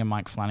on doing a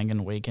Mike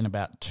Flanagan week in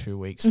about 2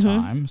 weeks'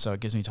 time, so it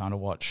gives me time to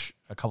watch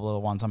a couple of the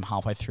ones I'm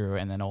halfway through,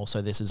 and then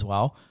also this as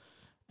well.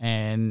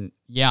 And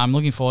yeah, I'm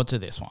looking forward to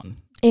this one.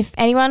 If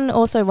anyone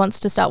also wants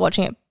to start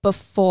watching it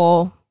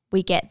before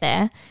we get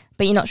there,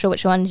 but you're not sure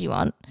which ones you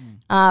want,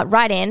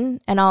 write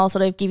in and I'll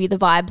sort of give you the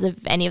vibes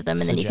of any of them,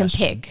 and then you can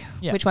pick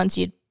which ones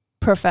you'd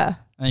prefer. And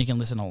then you can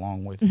listen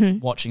along with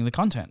watching the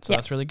content. So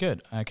that's really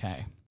good.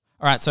 Okay.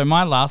 All right. So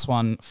my last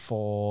one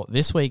for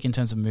this week in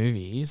terms of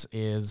movies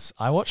is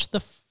I watched The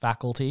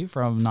Faculty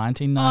from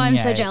 1998. Oh, I'm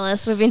so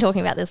jealous. We've been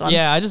talking about this one.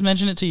 Yeah, I just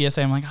mentioned it to you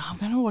yesterday. I'm like, I'm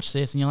going to watch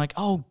this. And you're like,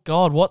 oh,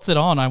 God, what's it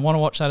on? I want to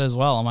watch that as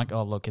well. I'm like,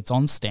 oh, look, it's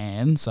on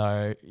Stan.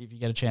 So if you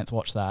get a chance,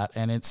 watch that.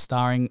 And it's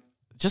starring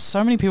just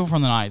so many people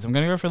from the 90s. I'm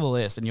going to go through the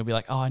list and you'll be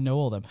like, oh, I know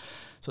all of them.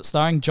 So it's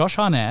starring Josh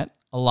Hartnett,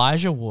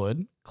 Elijah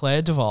Wood,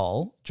 Claire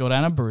Duvall,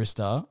 Jordana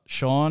Brewster,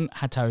 Sean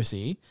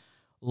Hatosy,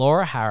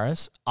 Laura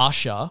Harris,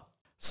 Usher,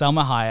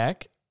 Selma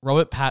Hayek,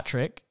 Robert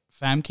Patrick,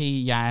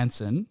 Famke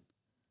Janssen,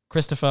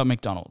 Christopher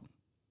McDonald.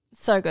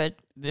 So good.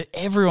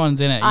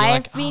 Everyone's in it. You're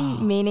I've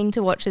been meaning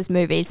to watch this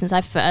movie since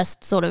I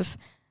first sort of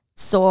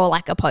saw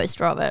like a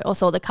poster of it or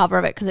saw the cover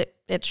of it because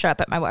it showed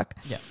up at my work.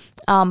 Yeah.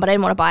 But I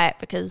didn't want to buy it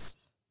because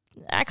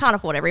I can't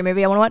afford every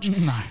movie I want to watch.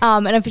 No.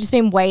 And I've just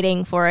been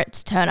waiting for it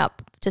to turn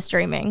up to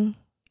streaming.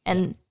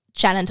 And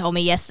Shannon told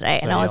me yesterday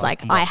and I was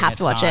like, I have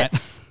to watch it.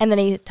 And then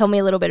he told me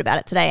a little bit about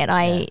it today and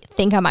I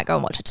think I might go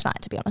and watch it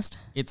tonight, to be honest.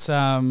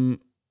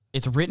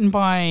 It's written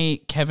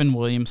by Kevin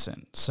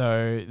Williamson.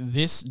 So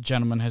this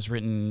gentleman has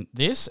written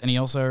this and he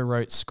also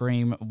wrote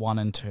Scream 1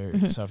 and 2.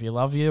 Mm-hmm. So if you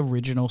love the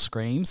original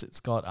Screams,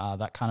 it's got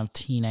that kind of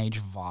teenage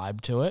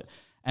vibe to it.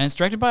 And it's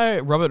directed by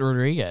Robert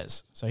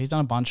Rodriguez. So he's done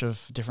a bunch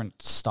of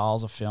different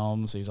styles of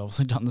films. He's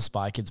obviously done the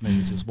Spy Kids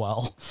movies as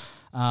well.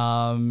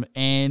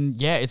 And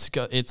yeah,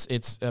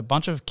 it's a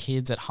bunch of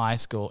kids at high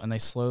school and they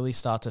slowly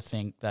start to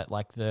think that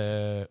like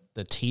the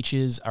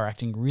teachers are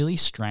acting really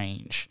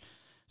strange.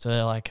 So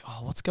they're like, oh,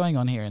 what's going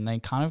on here? And they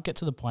kind of get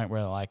to the point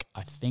where like,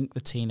 I think the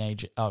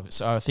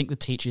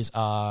teachers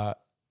are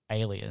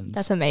aliens.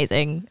 That's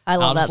amazing. I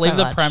love that so much. I'll just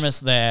leave the premise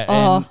there.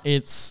 Oh. And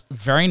it's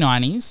very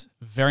 90s,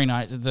 very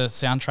nice. The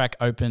soundtrack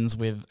opens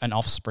with an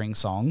Offspring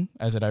song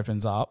as it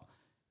opens up.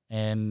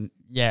 And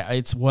yeah,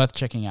 it's worth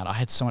checking out. I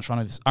had so much fun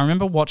with this. I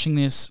remember watching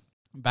this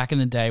back in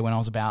the day when I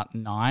was about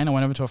 9. I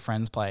went over to a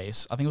friend's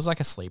place. I think it was like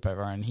a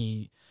sleepover and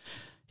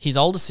his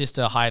older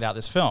sister hired out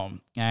this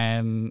film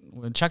and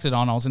we chucked it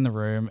on. I was in the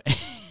room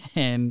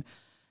and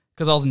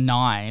because I was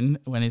 9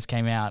 when this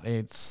came out,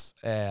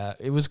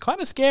 it was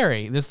kind of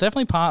scary. There's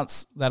definitely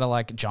parts that are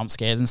like jump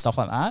scares and stuff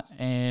like that.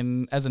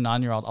 And as a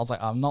 9-year-old, I was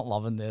like, I'm not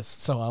loving this.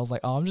 So I was like,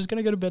 oh, I'm just going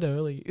to go to bed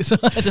early. So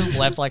I just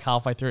left like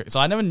halfway through.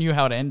 So I never knew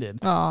how it ended.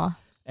 Aww.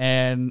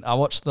 And I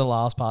watched the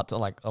last part to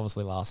like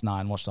obviously last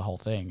night and watched the whole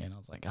thing. And I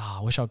was like,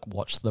 I wish I could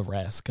watch the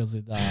rest because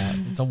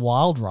it's a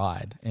wild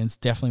ride and it's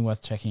definitely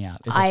worth checking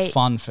out. It's a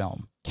fun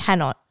film.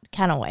 Cannot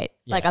wait.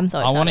 Yeah. Like I'm so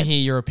excited. I want to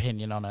hear your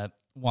opinion on it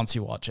once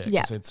you watch it.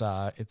 Yeah. It's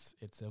a vibe.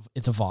 It's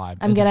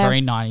a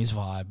very 90s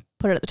vibe.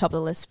 Put it at the top of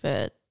the list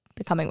for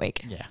the coming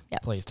week. Yeah.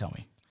 Yep. Please tell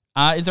me.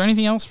 Is there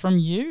anything else from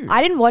you?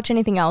 I didn't watch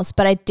anything else,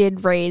 but I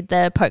did read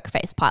the Poker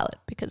Face pilot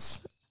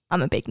because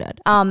I'm a big nerd.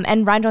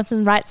 And Ryan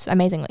Johnson writes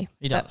amazingly.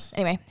 He does. But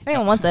anyway, if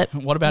anyone wants it,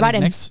 what about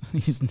his next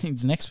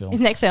film? His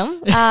next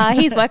film?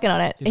 He's working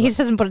on it. He just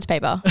hasn't put it to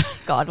paper.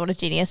 God, what a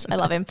genius. I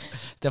love him.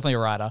 He's definitely a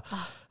writer.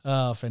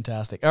 Oh,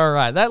 fantastic. All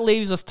right. That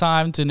leaves us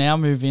time to now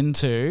move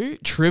into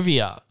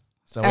trivia.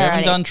 So we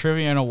haven't done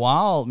trivia in a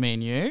while, me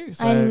and you.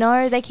 So. I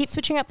know. They keep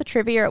switching up the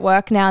trivia at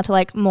work now to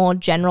like more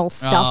general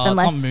stuff and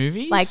less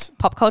movies? Like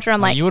pop culture.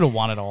 I'm like, you would have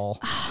won it all.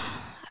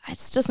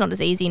 It's just not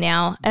as easy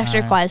now. It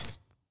actually requires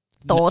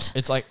thought.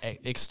 It's like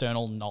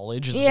external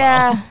knowledge as well.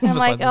 Yeah. I'm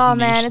like, oh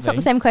man, it's not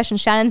the same question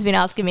Shannon's been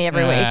asking me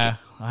every week.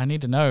 I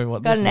need to know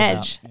what Got this an is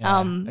edge.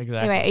 about. Yeah, exactly.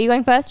 Anyway, are you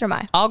going first or am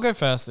I? I'll go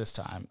first this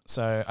time.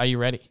 So are you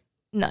ready?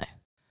 No.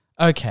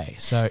 Okay,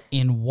 so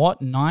in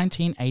what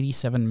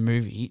 1987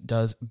 movie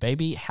does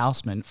Baby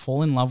Houseman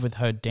fall in love with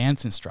her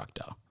dance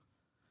instructor?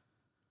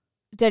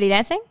 Dirty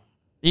Dancing?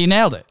 You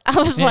nailed it. I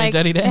was like,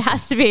 Dirty Dancing. It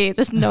has to be.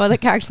 There's no other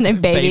character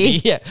named Baby.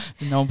 Yeah,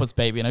 no one puts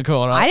Baby in a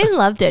corner. I didn't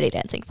love Dirty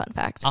Dancing, fun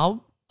fact.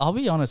 I'll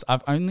be honest,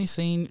 I've only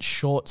seen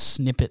short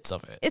snippets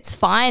of it. It's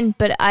fine,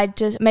 but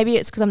maybe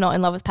it's because I'm not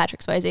in love with Patrick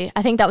Swayze.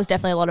 I think that was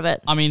definitely a lot of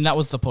it. I mean, that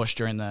was the push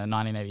during the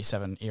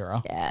 1987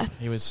 era. Yeah.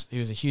 He was a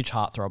huge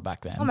heartthrob back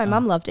then. Oh, my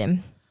mum loved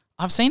him.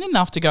 I've seen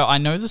enough to go, I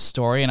know the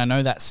story and I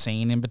know that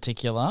scene in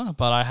particular,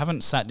 but I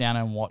haven't sat down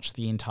and watched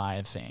the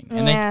entire thing.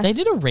 And they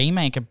did a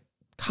remake a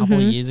couple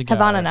of years ago.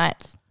 Havana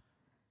Nights.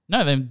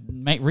 No, they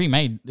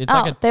remade.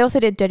 They also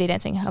did Dirty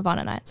Dancing,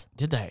 Havana Nights.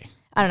 Did they?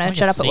 I don't know. It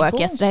showed up at work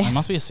yesterday. It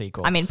must be a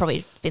sequel. I mean,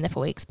 probably been there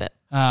for weeks, but.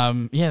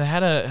 Yeah, they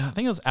had I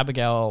think it was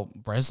Abigail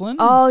Breslin.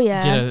 Oh,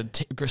 yeah.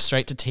 Did a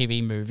straight to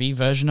TV movie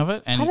version of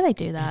it. And how do they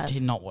do that? It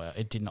did not work.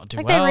 It did not do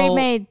like well. They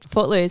remade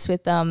Footloose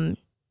with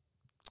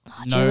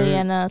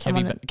Juliana,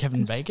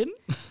 Kevin Bacon?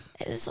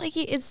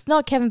 It's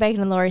not Kevin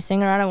Bacon and Laurie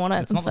Singer. I don't want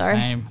it. I'm sorry.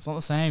 It's not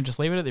the same. Just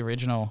leave it at the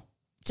original.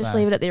 Just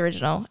leave it at the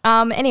original.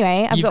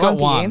 Anyway, I've got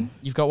one for you.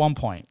 You've got 1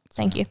 point.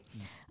 Thank you.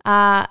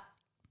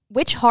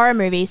 Which horror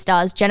movie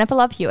stars Jennifer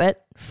Love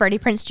Hewitt, Freddie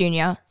Prinze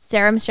Jr.,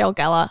 Sarah Michelle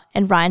Gellar,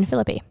 and Ryan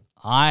Phillippe?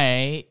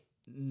 I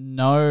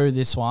know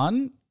this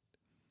one.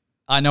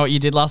 I Know What You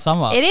Did Last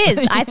Summer. It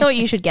is. I thought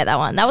you should get that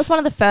one. That was one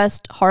of the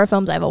first horror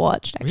films I ever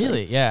watched, actually.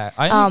 Really?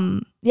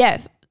 Yeah.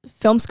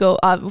 Film school.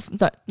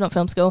 Not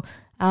film school.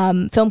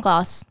 Film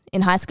class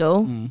in high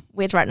school.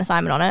 We had to write an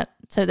assignment on it.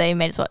 So they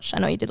made us watch I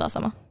Know What You Did Last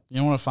Summer. You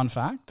know what a fun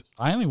fact?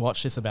 I only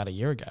watched this about a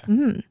year ago.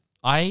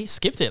 I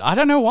skipped it. I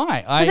don't know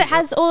why. Because it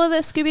has all of the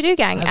Scooby-Doo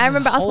gang. I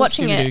remember us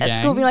watching it at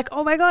school being like,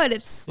 oh my God,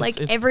 it's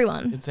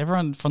everyone. It's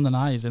everyone from the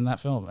 90s in that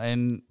film.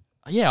 And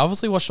yeah,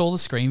 obviously watched all the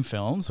Scream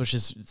films, which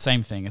is the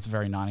same thing. It's a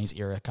very 90s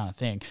era kind of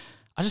thing.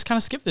 I just kind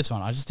of skipped this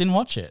one. I just didn't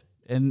watch it.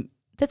 And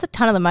There's a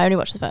ton of them. I only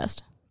watched the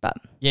first. But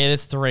yeah,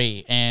 there's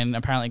 3, and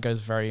apparently it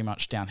goes very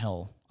much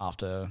downhill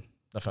after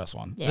the first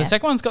one. Yeah. The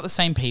second one's got the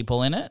same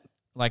people in it.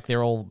 Like,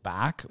 they're all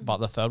back, but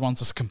the third one's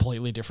just a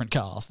completely different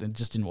cast. It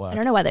just didn't work. I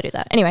don't know why they do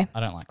that. Anyway. I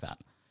don't like that.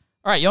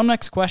 All right, your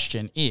next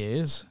question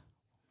is,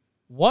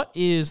 what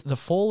is the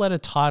 4-letter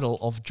title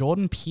of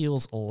Jordan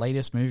Peele's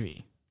latest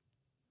movie?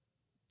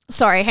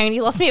 Sorry, hang on.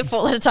 You lost me at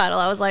 4-letter title.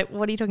 I was like,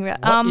 what are you talking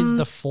about? What is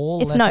the It's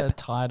 4-letter Nope.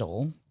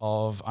 title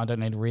of, I don't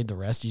need to read the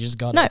rest, you just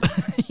got Nope.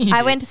 it. You I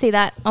did. went to see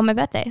that on my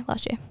birthday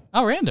last year.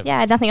 Oh, random. Yeah,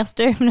 I had nothing else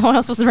to do. No one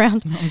else was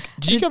around.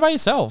 Did you go by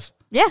yourself?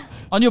 Yeah.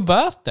 On your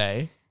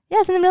birthday? Yeah,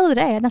 it's in the middle of the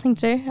day. I had nothing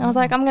to do. I was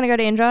like, I'm going to go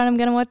to Indra and I'm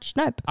going to watch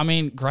Nope. I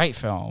mean, great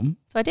film.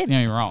 So I did. Don't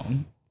get me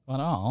wrong. But,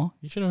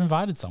 you should have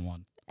invited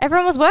someone.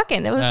 Everyone was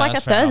working. It was like a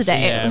That's fair enough.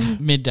 Thursday. Yeah,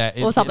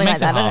 midday. Or something like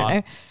that. I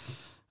don't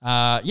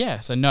know. Yeah,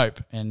 so Nope,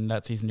 and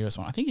that's his newest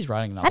one. I think he's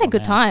writing another I had a one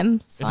good now.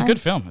 time. It's a good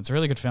film. It's a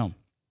really good film.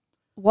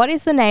 What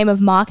is the name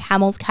of Mark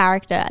Hamill's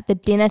character at the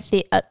dinner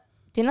theater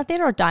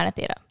or diner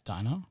theater?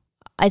 Dino?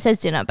 It says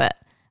dinner, but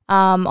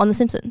on The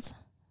Simpsons.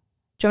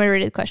 Do you want me to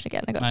read the question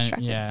again? I got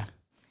distracted. Yeah.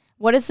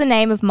 What is the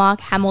name of Mark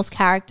Hamill's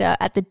character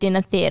at the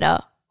dinner theater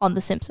on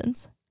The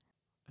Simpsons?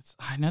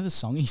 I know the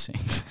song he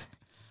sings.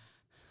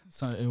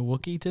 So,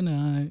 Wookie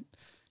tonight,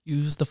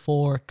 use the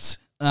forks.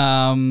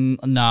 No,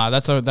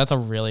 that's a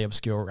really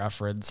obscure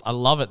reference. I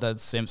love it that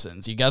it's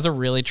Simpsons. You guys are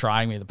really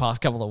trying me the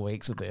past couple of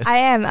weeks with this. I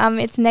am.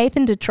 It's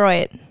Nathan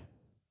Detroit.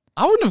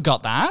 I wouldn't have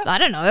got that. I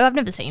don't know. I've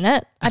never seen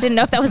it. I didn't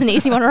know if that was an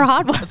easy one or a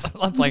hard one.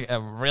 That's like a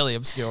really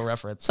obscure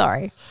reference.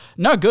 Sorry.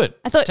 No, good.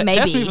 I thought maybe.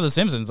 Test me for The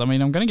Simpsons. I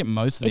mean, I'm going to get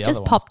most of the It other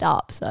just ones. popped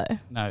up, so.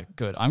 No,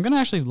 good. I'm going to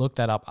actually look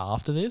that up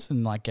after this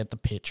and like get the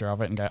picture of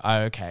it and go,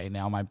 oh, okay,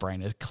 now my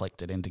brain has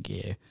clicked it into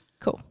gear.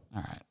 Cool.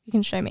 All right. You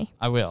can show me.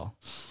 I will.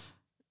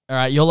 All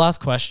right, your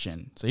last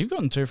question. So you've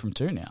gotten 2 from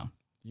 2 now.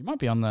 You might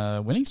be on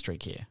the winning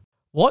streak here.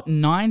 What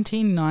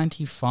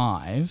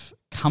 1995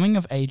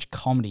 coming-of-age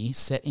comedy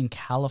set in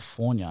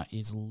California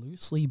is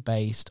loosely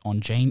based on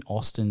Jane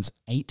Austen's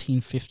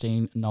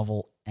 1815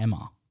 novel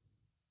Emma?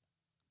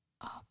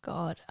 Oh,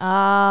 God.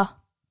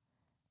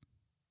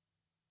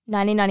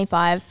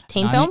 1995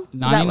 teen film? Is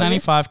that what it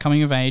is? 1995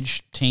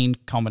 coming-of-age teen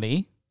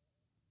comedy.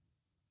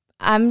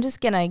 I'm just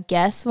going to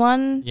guess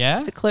one. Yeah?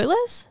 Is it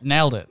Clueless?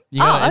 Nailed it.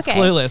 You got it. It's okay.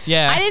 Clueless,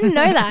 yeah. I didn't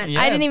know that.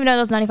 Yeah, I didn't even know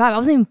that was 95. I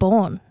wasn't even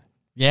born.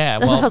 Yeah,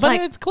 That's what I well, was but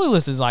like- it's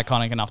Clueless is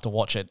iconic enough to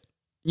watch it.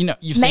 You know,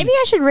 you've Maybe seen.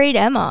 I should read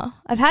Emma.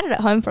 I've had it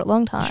at home for a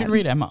long time. You should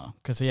read Emma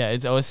because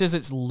it says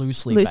it's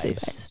loosely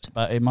based,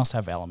 but it must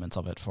have elements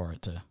of it for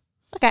it to.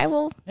 Okay,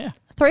 well, Yeah,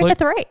 3 for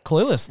 3.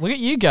 Clueless. Look at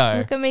you go.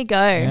 Look at me go.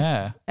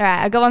 Yeah, All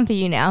right, I got one for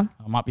you now.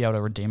 I might be able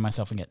to redeem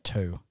myself and get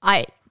 2.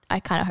 I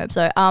kind of hope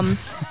so.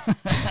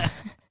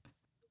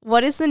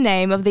 What is the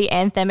name of the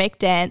anthemic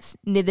dance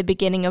near the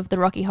beginning of the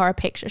Rocky Horror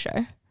Picture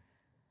Show?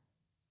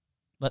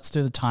 Let's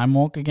do the time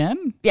walk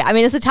again. Yeah, I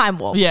mean, it's a time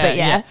warp. Yeah, but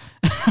yeah.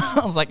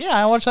 I was like, yeah,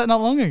 I watched that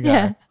not long ago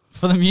Yeah.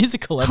 for the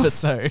musical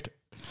episode.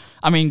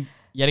 I mean,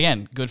 yet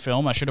again, good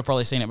film. I should have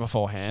probably seen it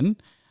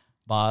beforehand,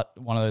 but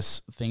one of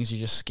those things you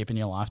just skip in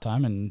your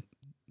lifetime and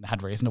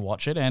had reason to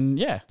watch it. And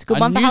yeah, It's a good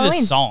I one for knew Halloween.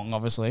 this song,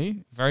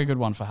 obviously. Very good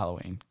one for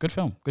Halloween. Good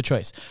film. Good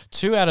choice.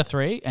 2 out of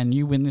 3, and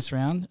you win this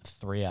round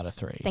 3 out of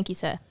 3. Thank you,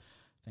 sir.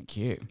 Thank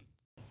you.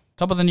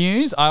 Top of the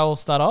news, I'll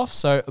start off.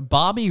 So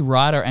Barbie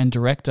writer and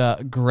director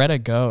Greta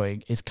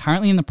Gerwig is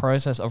currently in the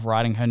process of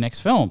writing her next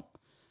film.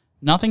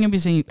 Nothing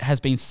has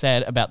been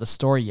said about the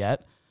story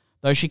yet,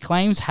 though she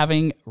claims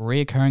having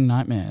reoccurring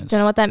nightmares.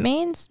 Don't know what that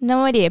means.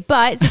 No idea.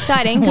 But it's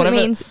exciting because it Whatever.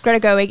 means Greta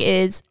Gerwig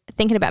is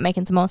thinking about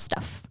making some more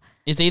stuff.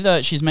 It's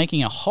either she's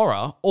making a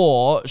horror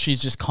or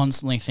she's just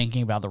constantly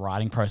thinking about the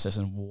writing process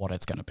and what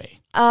it's going to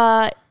be.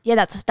 Yeah,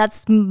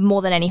 that's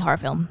more than any horror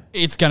film.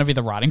 It's going to be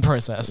the writing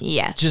process.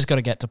 Yeah. Just got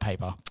to get to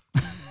paper.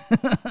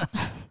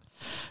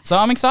 So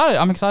I'm excited.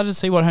 I'm excited to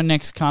see what her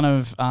next kind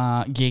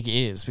of gig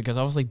is because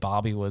obviously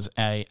Barbie was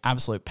a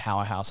absolute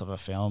powerhouse of a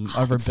film.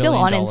 Over It's $1 billion. still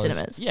on in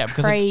cinemas. Yeah, It's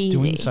because it's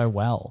doing crazy. so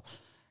well.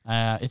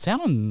 It's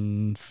out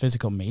on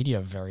physical media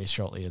very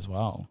shortly as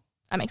well.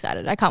 I'm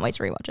excited. I can't wait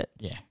to rewatch it.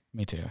 Yeah,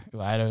 me too.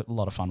 I had a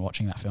lot of fun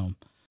watching that film.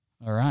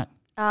 All right.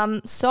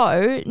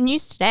 So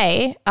news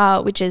today,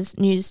 which is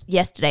news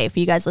yesterday for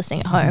you guys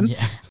listening at home.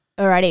 Yeah.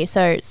 Alrighty,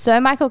 so Sir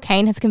Michael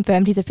Caine has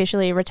confirmed he's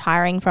officially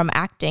retiring from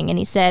acting, and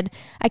he said,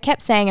 I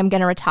kept saying I'm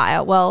going to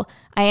retire. Well,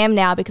 I am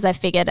now because I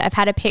figured I've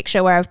had a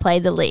picture where I've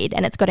played the lead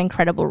and it's got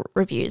incredible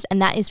reviews, and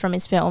that is from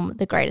his film,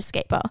 The Great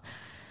Escaper.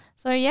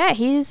 So yeah,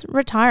 he's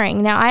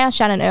retiring. Now, I asked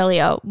Shannon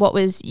earlier, what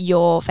was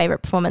your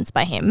favourite performance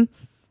by him?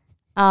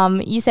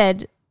 You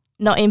said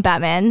not in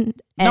Batman.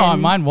 No,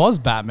 and mine was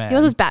Batman.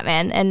 yours is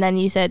Batman, and then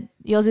you said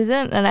yours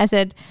isn't, and I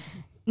said,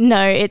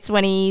 no, it's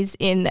when he's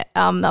in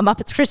A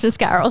Muppet's Christmas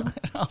Carol.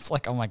 I was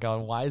like, oh my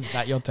God, why is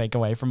that your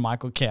takeaway from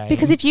Michael Caine?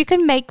 Because if you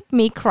can make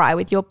me cry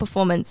with your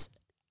performance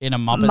in a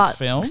Muppets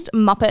film? amongst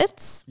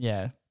Muppets,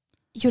 Yeah.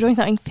 you're doing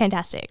something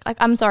fantastic. Like,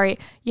 I'm sorry,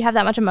 you have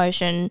that much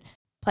emotion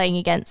playing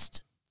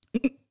against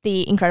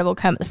the incredible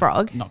Kermit the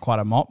Frog. Not quite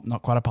a mop,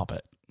 not quite a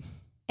puppet.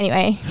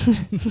 Anyway,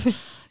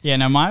 Yeah,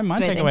 no, my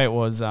amazing. takeaway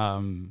was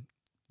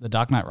The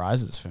Dark Knight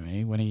Rises for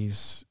me when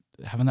he's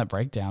having that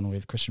breakdown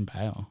with Christian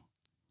Bale.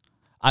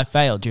 I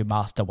failed you,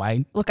 Master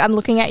Wayne. Look, I'm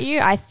looking at you.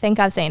 I think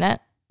I've seen it.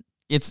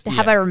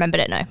 Have I remembered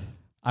it? No.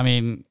 I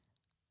mean,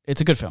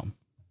 it's a good film.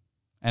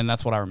 And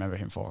that's what I remember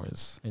him for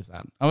is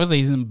that. Obviously,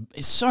 he's in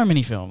so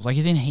many films. Like,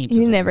 he's in heaps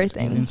of things.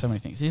 Everything. He's in so many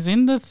things. He's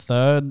in the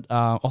third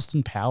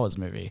Austin Powers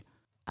movie.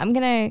 I'm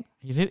going to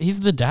He's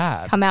the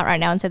dad. come out right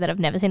now and say that I've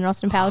never seen an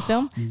Austin Powers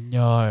film.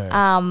 No.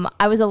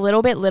 I was a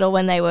little bit little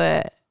when they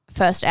were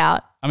first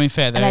out. I mean,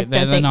 fair. And I They're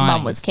don't the think 90s.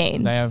 Mum was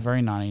keen. They are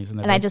very 90s and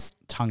they're And I just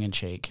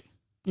tongue-in-cheek.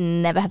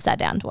 never have sat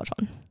down to watch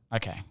one.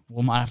 Okay.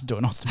 We might have to do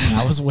an Austin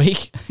Powers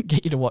week.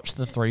 Get you to watch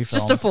the 3 films.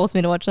 Just to force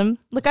me to watch them.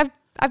 Look,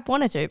 I've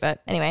wanted to,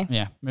 but anyway.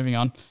 Yeah, moving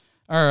on.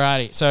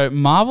 Alrighty. So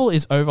Marvel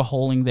is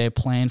overhauling their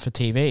plan for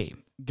TV,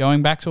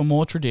 going back to a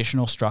more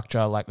traditional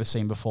structure like we've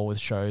seen before with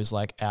shows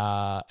like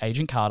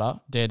Agent Carter,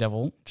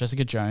 Daredevil,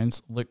 Jessica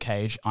Jones, Luke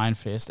Cage, Iron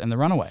Fist, and The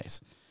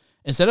Runaways.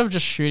 Instead of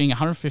just shooting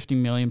 150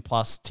 million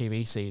plus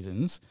TV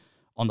seasons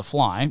on the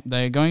fly,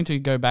 they're going to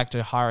go back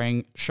to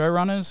hiring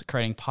showrunners,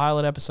 creating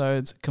pilot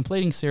episodes,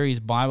 completing series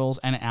Bibles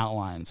and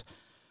outlines.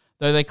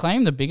 Though they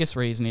claim the biggest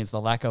reason is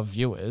the lack of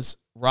viewers,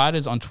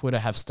 writers on Twitter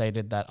have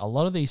stated that a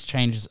lot of these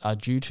changes are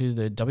due to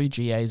the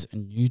WGA's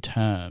new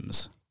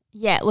terms.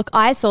 Yeah, look,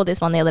 I saw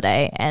this one the other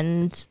day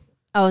and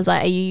I was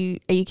like, are you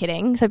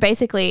kidding? So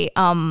basically,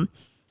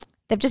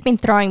 they've just been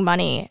throwing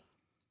money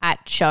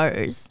at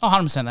shows. Oh,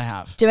 100% they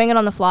have. Doing it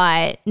on the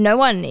fly. No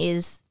one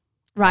is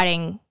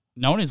writing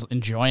No one is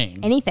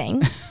enjoying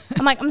anything.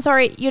 I'm like, I'm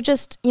sorry, you're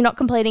not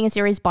completing a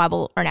series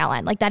Bible or an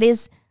outline. Like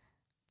that's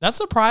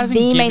surprising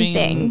the given main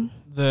thing.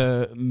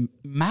 The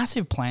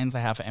massive plans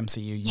they have for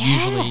MCU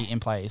usually in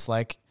place.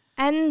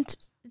 And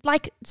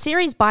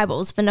series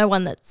Bibles for no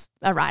one that's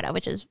a writer,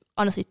 which is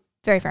honestly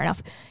very fair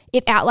enough.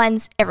 It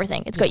outlines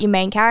everything. It's got your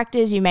main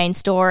characters, your main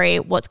story,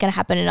 what's going to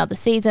happen in other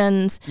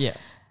seasons. Yeah.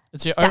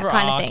 It's your that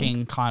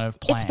overarching kind of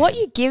plan. It's what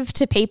you give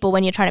to people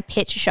when you're trying to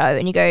pitch a show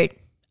and you go,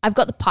 I've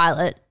got the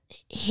pilot,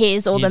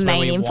 here's all the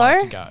main info.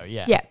 Want to go.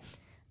 Yeah. Yeah.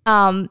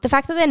 The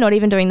fact that they're not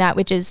even doing that,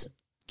 which is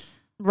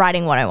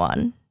writing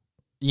 101.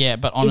 Yeah,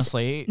 but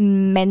honestly,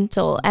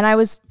 mental. And I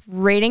was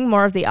reading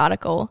more of the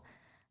article,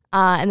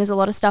 and there's a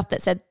lot of stuff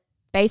that said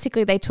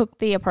basically they took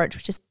the approach,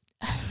 which is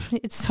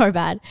it's so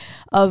bad,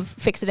 of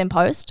fix it in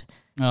post.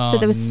 So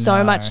there was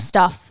so much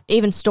stuff,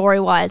 even story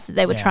wise, that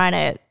they were trying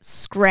to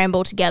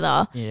scramble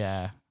together.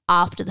 Yeah.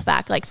 After the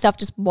fact, stuff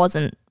just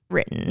wasn't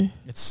written.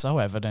 It's so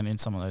evident in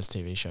some of those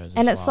TV shows,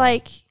 and it's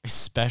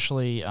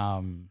especially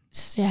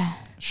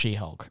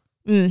She-Hulk.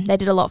 They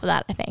did a lot for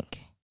that, I think.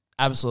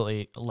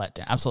 Absolute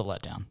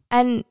letdown.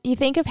 And you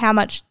think of how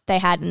much they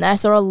had, and I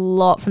saw a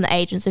lot from the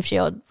Agents of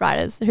S.H.I.E.L.D.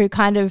 writers who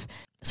kind of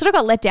sort of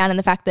got let down in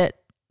the fact that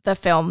the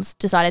films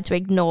decided to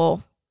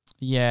ignore.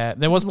 Yeah,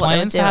 there was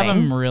plans to have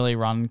them really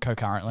run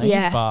concurrently,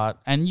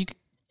 and you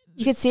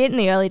could see it in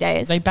the early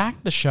days. They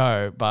backed the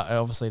show, but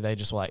obviously they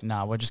just were like,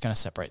 nah, we're just going to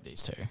separate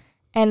these two.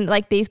 And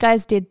these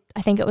guys did,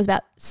 I think it was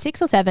about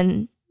 6 or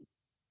 7,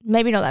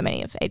 maybe not that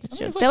many of Agents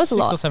of S.H.I.E.L.D. There was a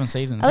lot. 6 or 7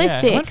 seasons. At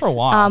least 6. It went for a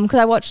while. Because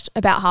I watched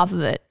about half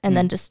of it and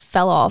then just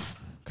fell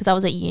off because I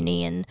was at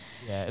uni and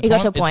it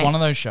got to a point. It's one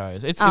of those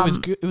shows. It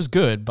was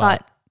good,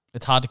 but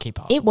it's hard to keep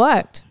up. It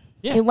worked.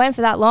 Yeah. It went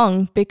for that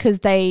long because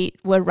they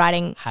were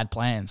writing. Had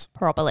plans.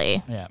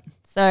 Properly. Yeah.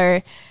 So,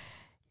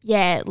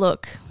 yeah,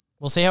 look.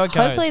 We'll see how it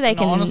goes. Hopefully they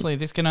can. Honestly,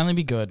 this can only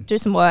be good. Do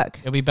some work.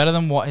 It'll be better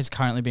than what has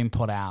currently been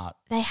put out.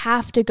 They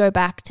have to go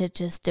back to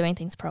just doing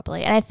things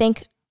properly. And I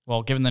think.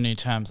 Well, given the new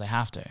terms, they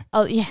have to.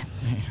 Oh, yeah.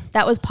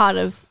 That was part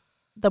of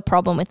the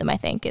problem with them, I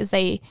think, is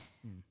they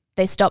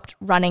stopped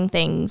running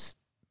things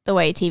the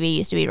way TV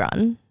used to be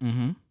run.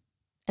 Mm-hmm.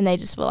 And they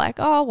just were like,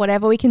 oh,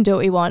 whatever, we can do what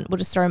we want. We'll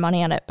just throw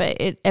money at it.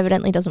 But it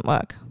evidently doesn't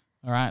work.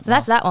 All right. So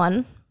that's that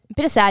one. A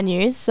bit of sad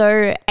news.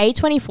 So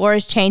A24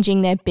 is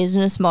changing their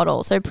business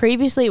model. So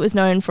previously it was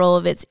known for all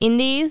of its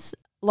indies,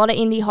 a lot of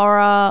indie horror,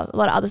 a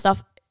lot of other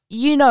stuff.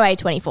 You know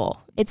A24.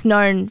 It's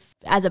known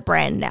as a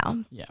brand now.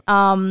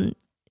 Yeah.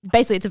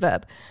 Basically it's a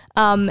verb.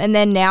 And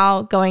then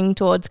now going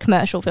towards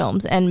commercial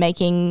films and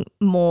making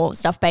more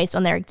stuff based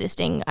on their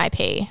existing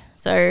IP.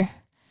 So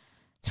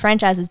it's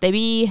franchises,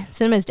 baby.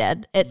 Cinema's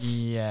dead.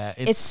 It's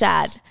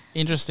sad.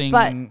 Interesting.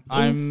 But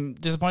I'm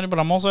disappointed, but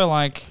I'm also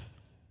like,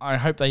 I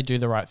hope they do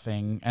the right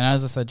thing. And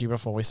as I said to you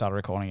before we started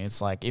recording,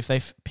 it's like if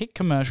they pick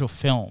commercial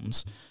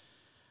films,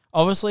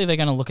 obviously they're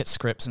going to look at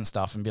scripts and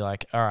stuff and be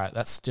like, all right,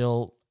 that's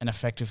still an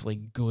effectively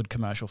good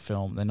commercial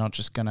film. They're not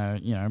just going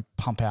to,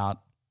 pump out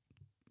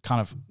kind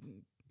of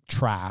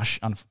trash,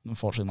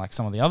 unfortunately, like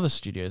some of the other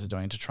studios are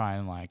doing to try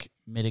and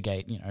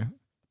mitigate,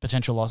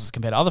 potential losses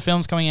compared to other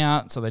films coming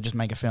out. So they just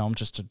make a film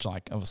just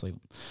to obviously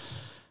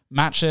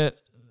match it.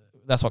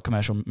 That's what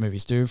commercial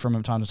movies do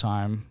from time to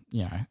time.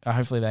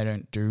 Hopefully they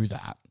don't do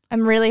that.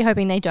 I'm really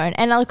hoping they don't.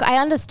 And look, I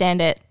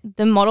understand it.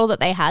 The model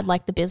that they had,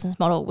 the business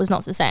model, was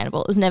not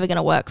sustainable. It was never going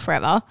to work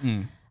forever.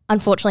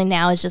 Unfortunately,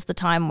 now is just the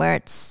time where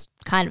it's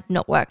kind of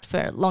not worked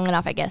for long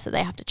enough, I guess, that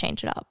they have to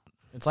change it up.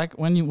 It's like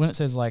when it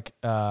says like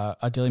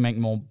ideally make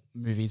more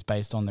movies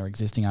based on their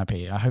existing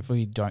IP. I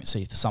hopefully don't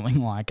see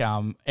something like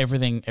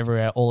Everything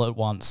Everywhere All at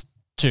Once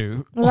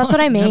 2. Well, that's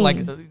what I mean.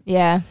 Like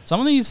yeah. some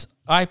of these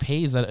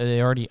IPs that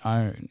they already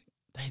own,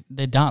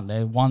 they're done.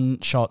 They're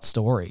one-shot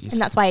stories.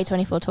 And that's why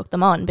A24 took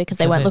them on, because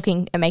they weren't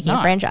looking at making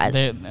a franchise.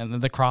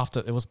 And the craft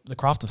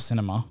of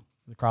cinema,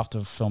 the craft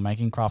of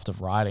filmmaking, craft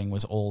of writing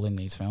was all in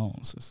these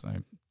films. So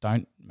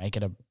don't make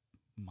it a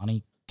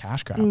money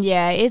cash grab.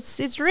 Yeah,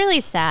 it's really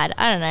sad.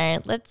 I don't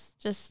know.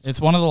 It's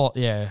one of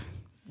the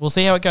We'll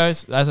see how it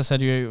goes. As I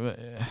said,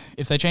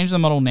 if they change the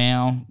model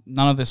now,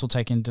 none of this will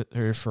take into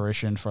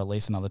fruition for at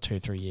least another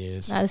 2-3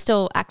 years. No, there's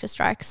still actor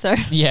strikes, so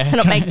yeah, they're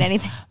not making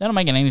anything. They're not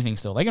making anything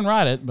still. They can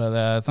write it,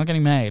 but it's not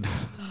getting made.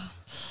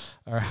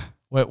 All right.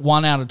 We're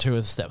 1 out of 2 of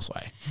the steps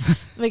away.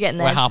 We're getting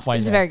there. We're halfway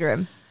It's there. very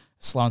grim.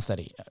 Slow and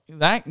steady.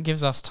 That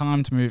gives us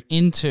time to move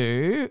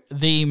into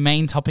the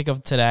main topic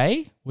of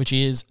today, which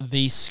is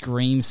the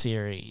Scream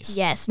series.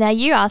 Yes. Now,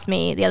 you asked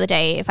me the other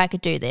day if I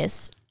could do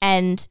this,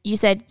 and you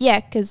said, yeah,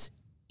 because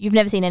you've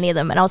never seen any of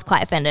them, and I was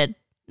quite offended.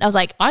 I was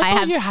like, I thought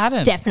have you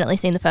hadn't. definitely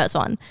seen the first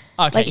one.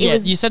 Okay, like, yeah,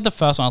 you said the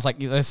first one. I was like,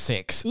 there's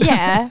 6.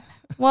 Yeah.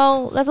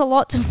 Well, there's a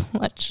lot to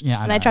watch.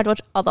 Yeah, I tried to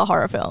watch other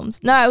horror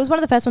films. No, it was one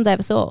of the first ones I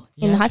ever saw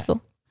in high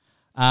school.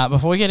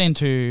 Before we get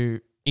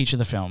into each of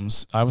the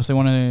films, I obviously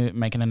want to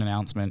make an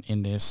announcement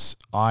in this.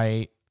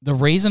 The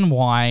reason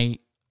why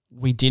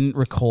we didn't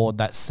record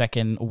that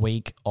second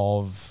week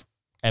of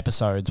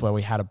episodes where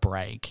we had a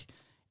break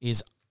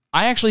is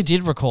I actually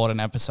did record an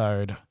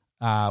episode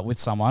with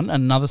someone,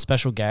 another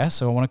special guest.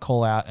 So I want to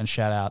call out and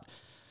shout out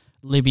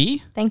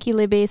Libby. Thank you,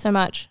 Libby, so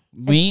much.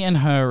 Me and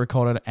her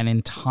recorded an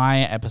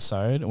entire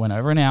episode. It went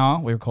over an hour.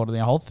 We recorded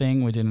the whole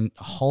thing. We did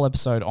a whole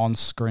episode on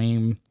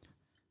Scream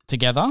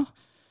together.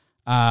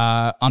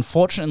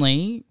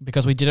 Unfortunately,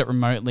 because we did it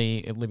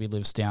remotely, Libby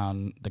lives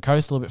down the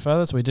coast a little bit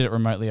further, so we did it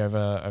remotely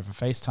over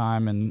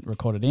FaceTime and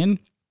recorded in.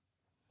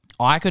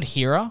 I could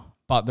hear her,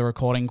 but the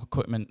recording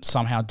equipment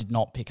somehow did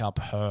not pick up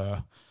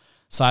her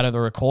side of the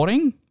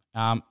recording,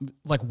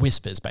 like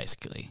whispers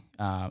basically.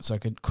 So I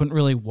couldn't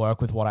really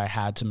work with what I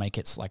had to make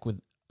it like with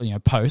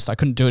post. I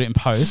couldn't do it in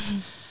post.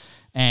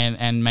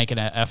 And make it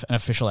an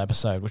official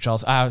episode, which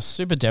I was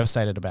super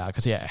devastated about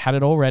because had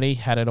it all ready,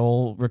 had it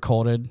all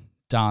recorded,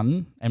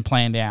 done and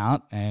planned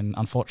out, and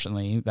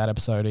unfortunately that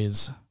episode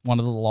is one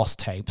of the lost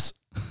tapes.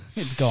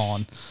 It's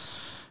gone.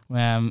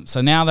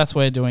 So now that's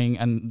why we're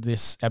doing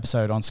this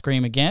episode on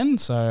Scream again,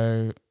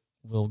 so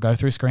we'll go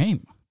through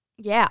Scream.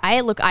 Yeah,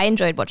 I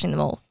enjoyed watching them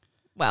all.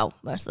 Well,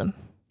 most of them.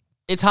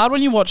 It's hard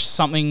when you watch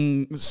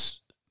something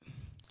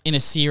in a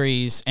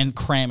series and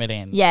cram it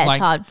in. Yeah, it's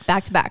hard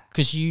back to back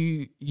because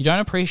you don't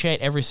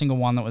appreciate every single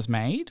one that was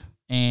made,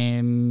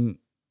 and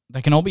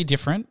they can all be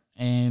different,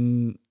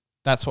 and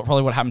that's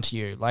probably what happened to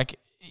you. Like,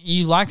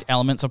 you liked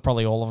elements of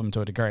probably all of them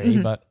to a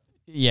degree, but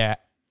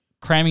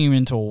cramming them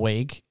into a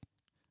week,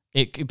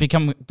 it could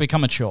become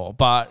a chore.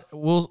 But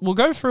we'll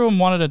go through them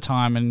one at a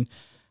time, and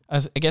I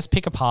guess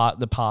pick apart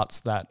the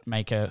parts that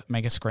make a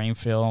Scream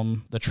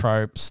film, the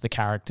tropes, the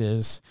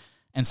characters,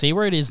 and see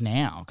where it is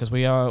now. Because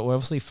we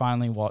obviously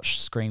finally watched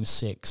Scream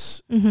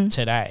 6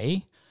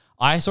 today.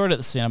 I saw it at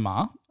the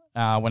cinema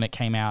when it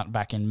came out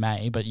back in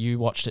May, but you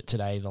watched it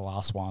today, the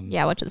last one.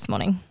 Yeah, I watched it this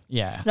morning.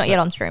 Yeah. It's not yet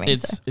on streaming.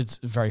 It's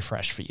very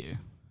fresh for you.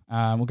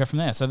 We'll go from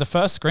there. So the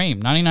first Scream,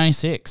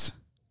 1996,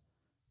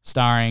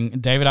 starring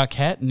David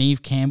Arquette,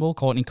 Neve Campbell,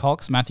 Courtney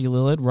Cox, Matthew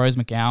Lillard, Rose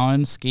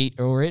McGowan, Skeet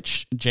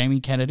Ulrich, Jamie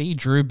Kennedy,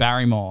 Drew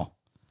Barrymore.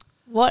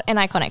 What an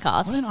iconic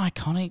cast. What an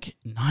iconic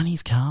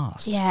 90s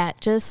cast. Yeah,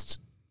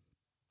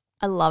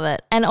 I love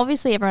it. And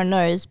obviously everyone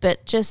knows,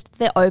 but just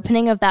the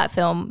opening of that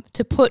film,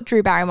 to put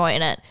Drew Barrymore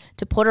in it,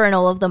 to put her in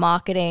all of the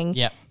marketing,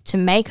 to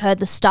make her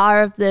the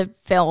star of the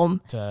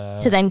film,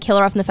 to then kill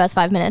her off in the first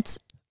 5 minutes,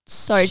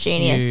 so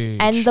genius. Huge.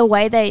 And the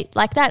way they,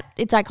 like that,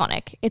 it's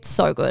iconic. It's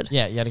so good.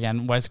 Yeah, yet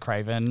again, Wes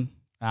Craven,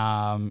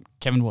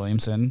 Kevin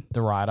Williamson,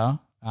 the writer,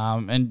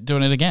 and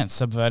doing it again,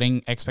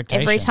 subverting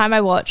expectations. Every time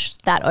I watch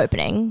that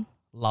opening,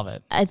 love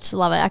it. I just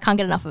love it. I can't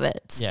get enough of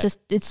it.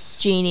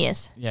 It's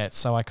genius. Yeah, it's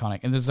so iconic.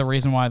 And there's a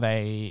reason why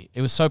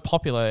it was so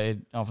popular. It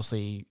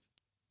obviously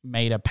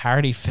made a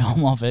parody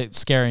film of it,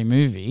 Scary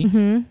Movie.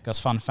 Because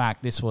fun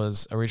fact, this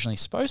was originally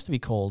supposed to be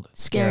called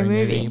Scary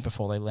Movie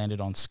before they landed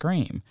on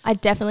Scream. I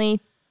definitely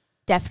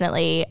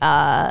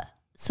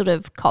sort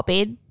of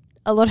copied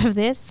a lot of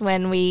this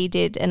when we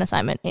did an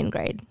assignment in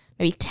grade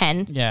maybe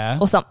 10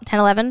 or 10,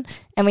 11,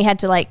 and we had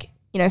to write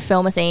and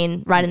film a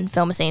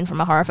scene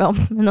from a horror film,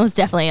 and there was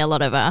definitely a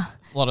lot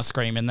of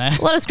Scream in there.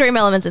 A lot of Scream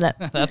elements in it.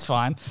 That's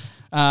fine.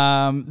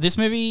 This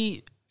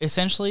movie,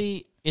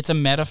 essentially, it's a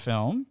meta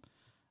film,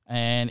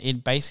 and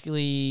it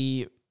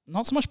basically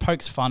not so much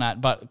pokes fun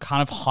at, but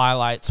kind of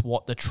highlights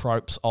what the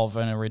tropes of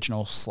an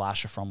original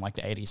slasher from like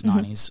the 80s,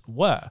 90s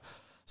were.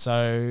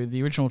 So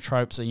the original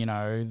tropes are,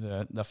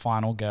 the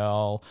final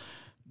girl,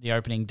 the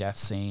opening death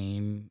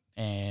scene,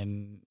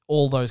 and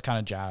all those kind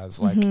of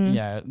jazz, like,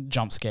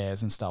 jump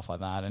scares and stuff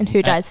like that. And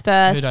who dies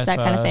first, that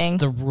kind of thing.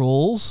 The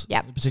rules.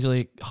 Yeah.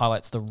 Particularly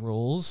highlights the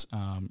rules,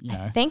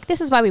 I think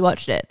this is why we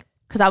watched it,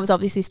 because I was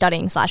obviously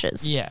studying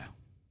slashers. Yeah.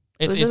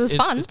 It was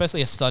fun. It's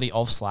basically a study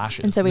of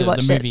slashers, And so we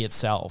watched the movie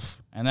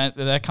itself. And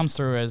that comes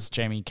through as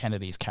Jamie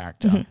Kennedy's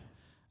character,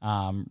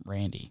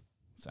 Randy.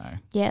 So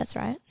yeah, that's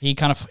right.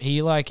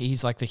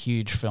 He's like the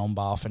huge film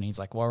buff, and he's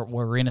like,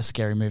 we're in a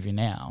scary movie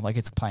now. Like,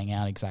 it's playing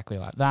out exactly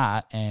like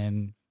that,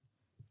 and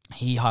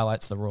he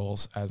highlights the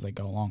rules as they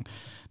go along.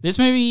 This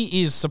movie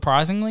is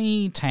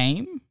surprisingly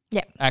tame.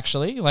 Yeah,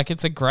 actually, like,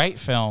 it's a great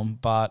film,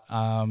 but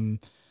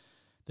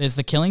there's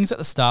the killings at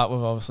the start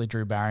with obviously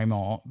Drew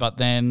Barrymore, but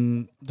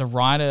then the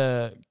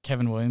writer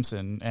Kevin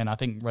Williamson and I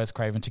think Wes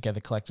Craven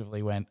together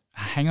collectively went,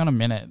 hang on a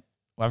minute.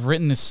 I've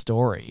written this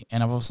story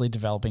and I'm obviously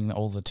developing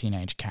all the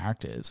teenage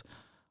characters.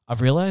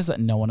 I've realized that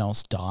no one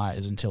else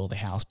dies until the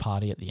house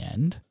party at the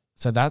end.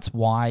 So that's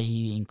why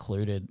he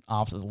included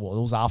after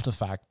the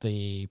fact,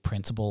 the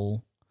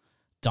principal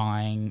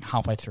dying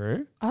halfway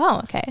through. Oh,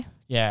 okay.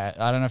 Yeah.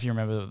 I don't know if you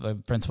remember the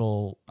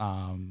principal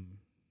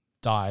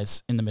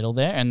dies in the middle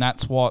there. And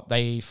that's what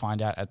they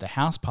find out at the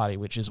house party,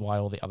 which is why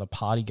all the other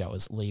party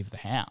goers leave the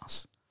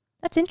house.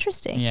 That's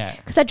interesting. Yeah.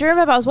 Because I do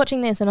remember I was watching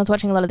this and I was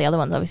watching a lot of the other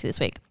ones obviously this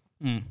week.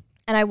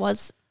 And I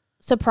was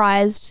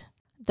surprised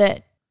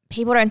that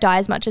people don't die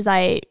as much as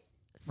I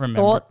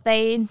thought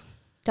they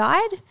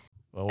died.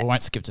 Well, we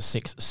won't skip to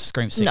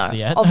Scream 6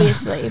 yet.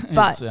 Obviously.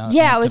 But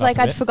I was like,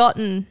 I'd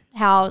forgotten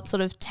how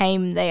sort of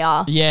tame they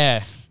are.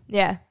 Yeah.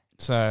 Yeah.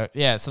 So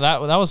that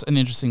was an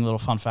interesting little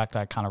fun fact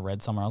I kind of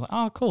read somewhere. I was like,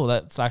 oh, cool.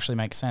 That actually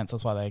makes sense.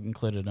 That's why they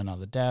included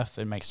another death.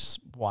 It makes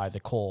why the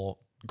core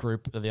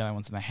group are the only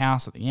ones in the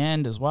house at the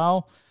end as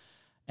well.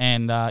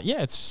 And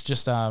it's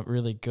just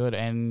really good.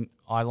 And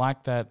I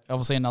like that.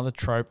 Obviously, another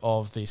trope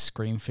of these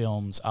Scream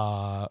films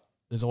are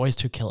there's always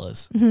two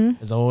killers. Mm-hmm.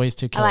 There's always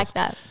two killers. I like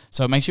that.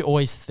 So it makes you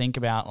always think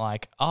about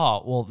like,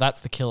 oh, well,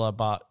 that's the killer,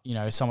 but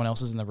someone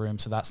else is in the room,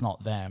 so that's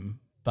not them.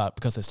 But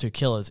because there's two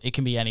killers, it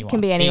can be anyone.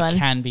 It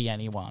can be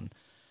anyone.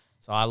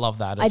 So I love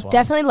that as well. I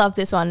definitely love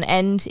this one.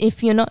 And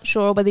if you're not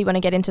sure whether you want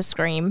to get into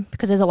Scream,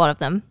 because there's a lot of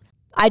them,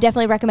 I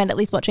definitely recommend at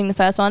least watching the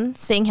first one,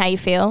 seeing how you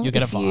feel. You'll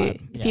get a vibe.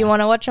 If you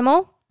want to watch them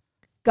all,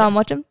 go and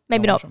watch them.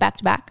 Maybe not back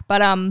to back,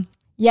 but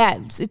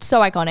it's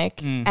so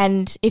iconic.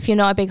 And if you're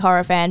not a big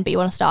horror fan, but you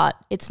want to start,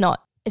 it's not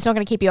going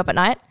to keep you up at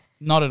night.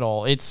 Not at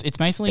all. It's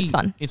basically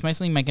fun. It's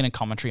basically making a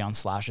commentary on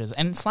slashers,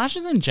 and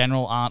slashers in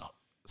general aren't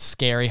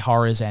scary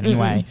horrors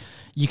anyway.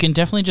 You can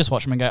definitely just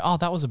watch them and go, oh,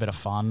 that was a bit of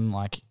fun.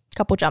 Like a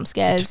couple jump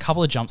scares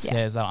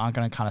that aren't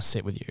going to kind of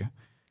sit with you.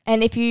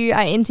 And if you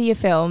are into your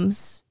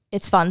films,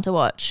 it's fun to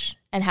watch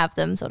and have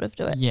them sort of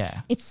do it.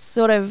 Yeah. It's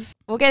sort of,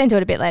 we'll get into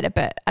it a bit later,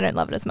 but I don't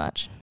love it as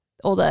much.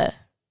 All the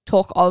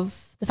talk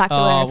of the fact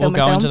that we're we'll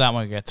go into that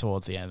when we get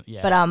towards the end.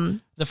 Yeah. But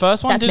the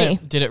first one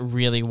did it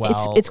really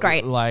well. It's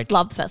great. Like,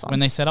 love the first one. When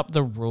they set up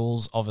the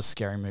rules of a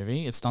scary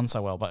movie, it's done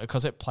so well. But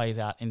because it plays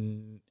out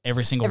in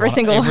every single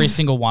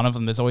one of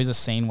them, there's always a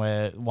scene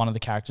where one of the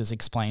characters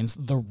explains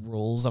the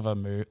rules of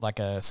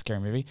a scary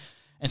movie.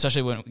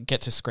 Especially when we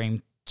get to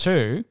Scream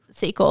 2.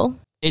 Sequel.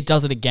 It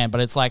does it again, but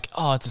it's like,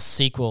 oh, it's a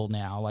sequel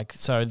now. Like,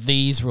 so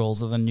these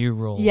rules are the new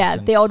rules. Yeah,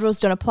 the old rules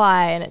don't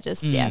apply, and it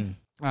just,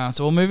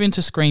 so we'll move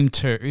into Scream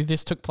 2.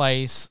 This took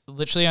place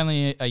literally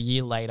only a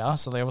year later,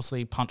 so they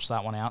obviously punched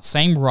that one out.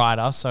 Same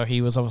writer, so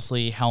he was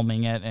obviously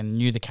helming it and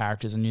knew the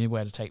characters and knew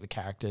where to take the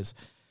characters.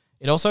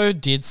 It also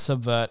did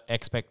subvert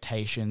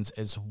expectations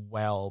as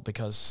well,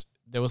 because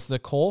there was the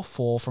core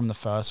four from the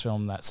first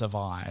film that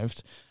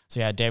survived.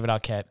 So you had David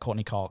Arquette,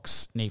 Courtney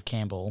Cox, Neve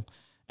Campbell,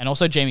 and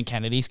also Jamie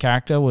Kennedy's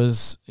character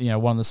was,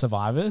 one of the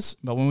survivors.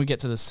 But when we get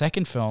to the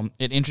second film,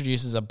 it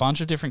introduces a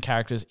bunch of different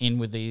characters in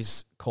with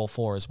these core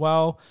four as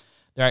well.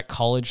 They're at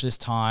college this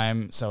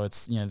time, so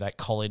it's, that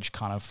college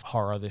kind of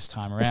horror this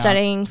time around.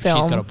 Studying film.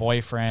 She's got a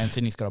boyfriend.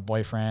 Sydney's got a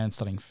boyfriend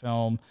studying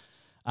film.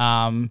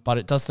 But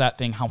it does that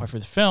thing halfway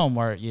through the film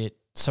where it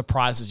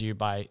surprises you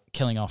by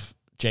killing off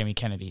Jamie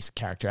Kennedy's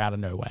character out of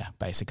nowhere,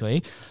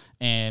 basically.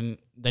 And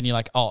then you're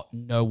like, oh,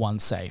 no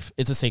one's safe.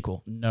 It's a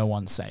sequel. No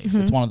one's safe.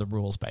 Mm-hmm. It's one of the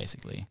rules,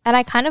 basically. And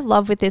I kind of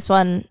love with this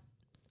one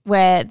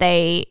where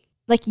they,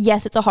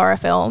 yes, it's a horror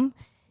film.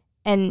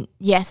 And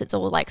yes, it's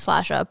all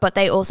slasher. But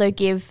they also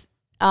give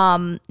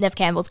Neve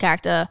Campbell's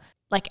character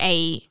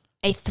a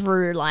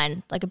through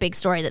line, a big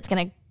story that's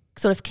going to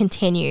sort of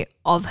continue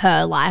of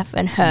her life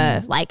and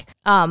her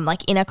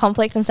inner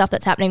conflict and stuff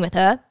that's happening with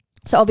her.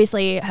 So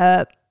obviously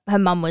her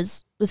mum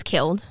was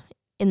killed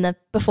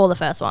before the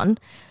first one.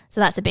 So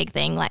that's a big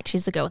thing.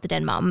 She's the girl with the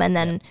dead mum. And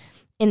then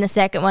in the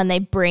second one, they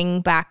bring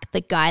back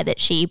the guy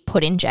that she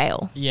put in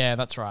jail. Yeah,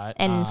 that's right.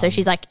 And so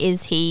she's like, did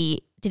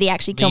he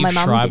actually kill my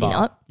mum? Did he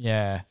not?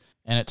 Yeah.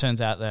 And it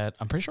turns out that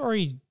I'm pretty sure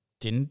he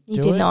didn't do it.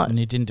 He did not. And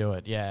he didn't do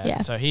it. Yeah.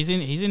 So he's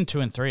in 2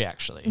 and 3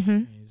 actually.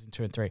 Mm-hmm. He's in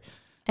 2 and 3.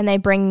 And they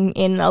bring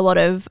in a lot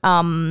of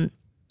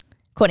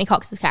Courtney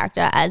Cox's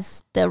character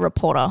as the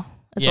reporter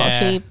as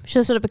well.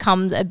 She sort of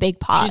becomes a big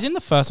part. She's in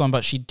the first one,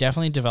 but she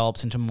definitely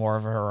develops into more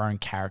of her own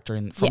character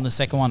from the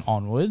second one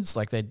onwards.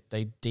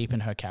 They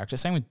deepen her character.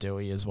 Same with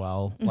Dewey as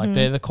well. Mm-hmm.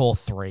 They're the core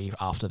 3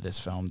 after this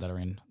film that are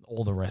in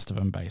all the rest of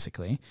them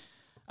basically.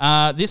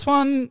 This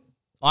one,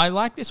 I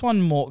like this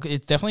one more.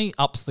 It definitely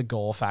ups the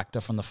gore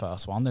factor from the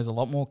first one. There's a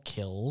lot more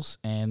kills,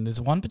 and there's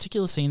one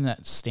particular scene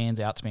that stands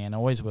out to me, and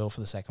always will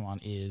for the second one,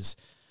 is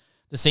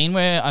the scene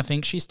where I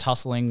think she's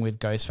tussling with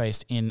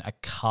Ghostface in a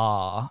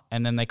car,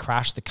 and then they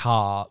crash the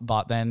car,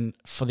 but then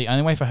for the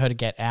only way for her to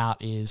get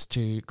out is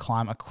to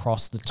climb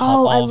across the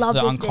top of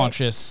the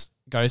unconscious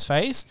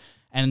Ghostface.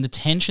 And the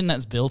tension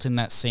that's built in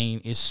that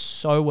scene is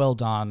so well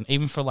done,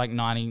 even for like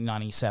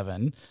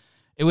 1997.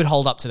 It would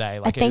hold up today.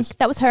 Like I think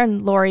that was her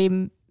and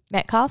Laurie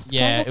Metcalf's Yeah,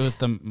 character. it was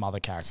the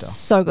mother character.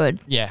 So good.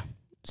 Yeah.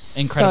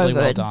 Incredibly so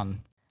well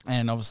done.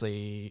 And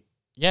obviously,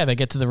 yeah, they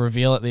get to the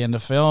reveal at the end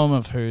of film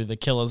of who the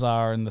killers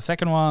are in the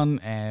second one.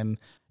 And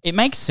it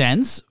makes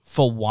sense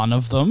for one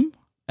of them.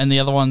 And the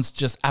other one's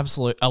just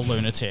a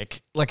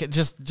lunatic. Like, it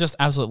just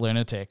absolute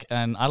lunatic.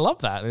 And I love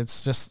that.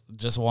 It's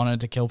just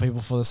wanted to kill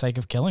people for the sake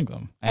of killing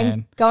them.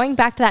 And going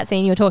back to that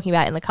scene you were talking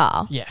about in the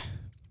car. Yeah.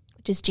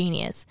 Which is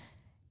genius.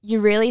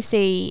 You really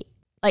see,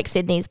 like,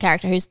 Sydney's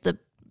character, who's the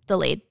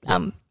lead,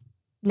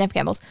 Neve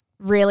Campbell's,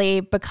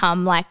 really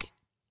become like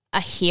a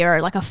hero,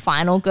 like a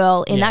final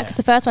girl in that. Because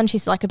the first one,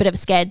 she's like a bit of a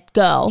scared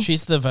girl.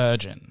 She's the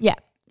virgin. Yeah.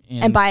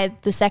 And by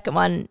the second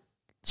one,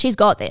 she's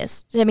got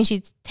this. I mean,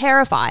 she's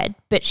terrified,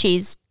 but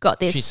she's got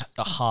this. She's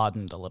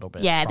hardened a little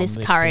bit. Yeah, this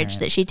courage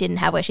that she didn't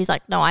have, where she's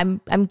like, no, I'm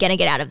going to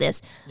get out of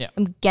this. Yeah.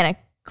 I'm going to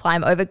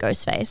climb over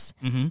Ghostface,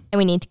 and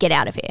we need to get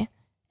out of here.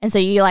 And so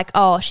you're like,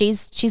 oh,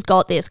 she's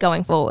got this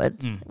going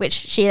forward, which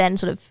she then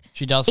sort of,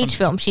 she does each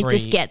film, she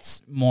just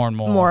gets more and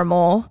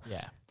more.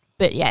 Yeah.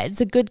 But yeah,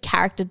 it's a good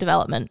character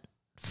development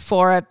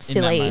for a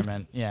silly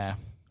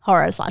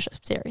horror slash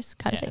series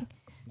kind of thing.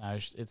 No,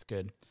 it's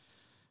good.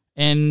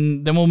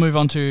 And then we'll move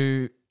on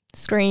to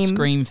Scream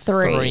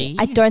 3.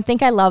 I don't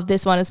think I love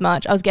this one as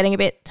much. I was getting a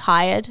bit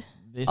tired.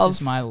 This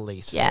is my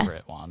least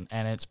favorite one,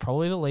 and it's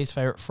probably the least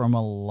favorite from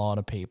a lot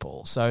of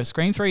people. So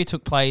Scream 3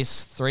 took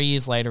place 3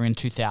 years later in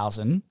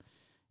 2000.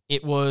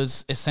 It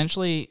was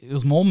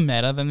more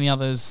meta than the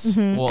others,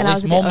 or at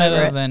least more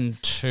meta than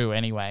 2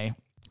 anyway.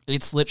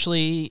 It's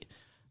literally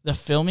the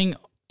filming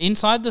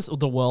inside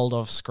the world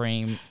of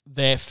Scream.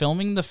 They're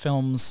filming the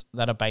films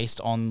that are based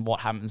on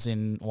what happens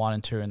in 1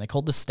 and 2, and they're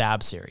called the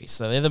Stab series.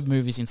 So they're the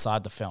movies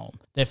inside the film.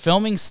 They're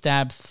filming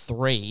Stab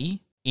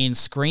 3 in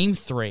Scream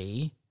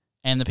 3,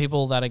 and the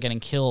people that are getting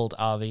killed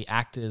are the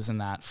actors in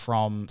that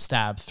from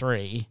Stab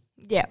 3.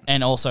 Yeah.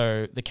 And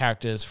also the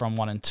characters from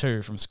 1 and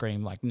 2 from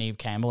Scream, like Neve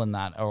Campbell and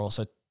that, are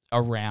also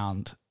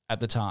around at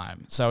the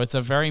time. So it's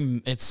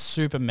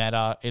super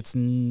meta.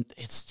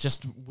 It's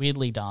just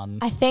weirdly done.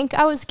 I think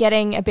I was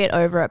getting a bit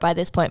over it by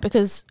this point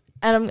because,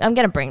 and I'm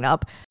going to bring it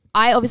up,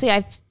 I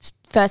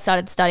first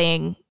started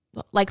studying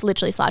like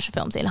literally slasher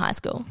films in high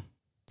school.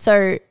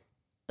 So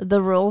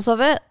the rules of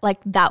it, like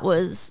that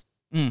was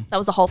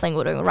the whole thing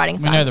we're doing, writing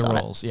assignments on it. We know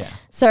the rules, yeah.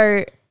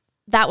 So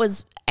that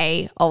was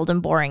A, old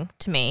and boring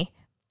to me.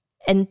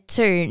 And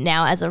 2,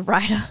 now as a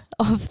writer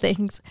of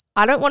things,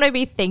 I don't want to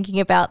be thinking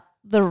about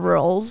the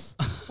rules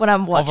when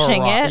I'm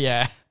watching it.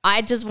 Yeah.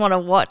 I just want to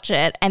watch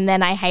it, and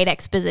then I hate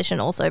exposition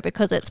also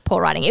because it's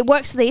poor writing. It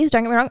works for these,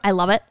 don't get me wrong. I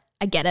love it.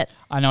 I get it.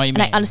 I know what you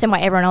mean. And I understand why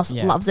everyone else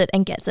loves it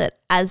and gets it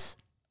as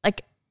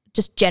like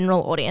just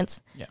general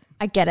audience. Yeah.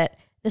 I get it.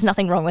 There's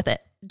nothing wrong with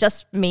it.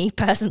 Just me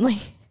personally.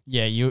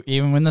 Yeah, you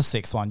even when the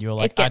 6th one, you were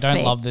like, I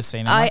don't love this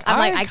scene. I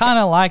kind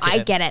of like it. I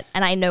get it,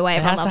 and I know why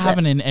everyone loves it. It has to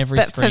happen in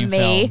every Scream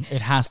film.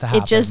 It has to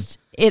happen.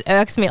 It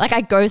irks me. Like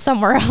I go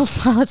somewhere else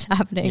while it's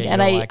happening,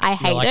 and I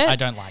hate it. I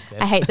don't like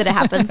this. I hate that it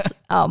happens.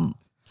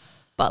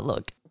 But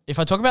look, if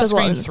I talk about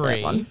Scream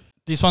 3,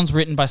 this one's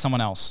written by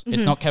someone else.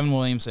 It's not Kevin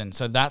Williamson,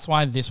 so that's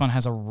why this one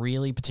has a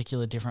really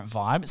particular different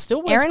vibe. It's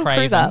still Wes Aaron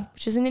Craven, Kruger,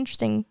 which is an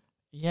interesting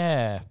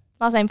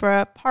last name for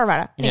a horror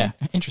writer. Anyway.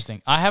 Yeah,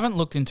 interesting. I haven't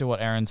looked into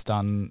what Aaron's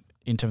done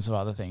in terms of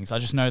other things. I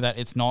just know that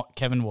it's not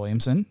Kevin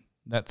Williamson.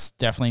 That's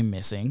definitely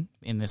missing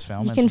in this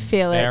film. You can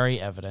feel it. Very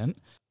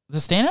evident. The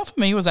standout for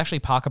me was actually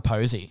Parker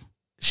Posey.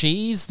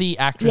 She's the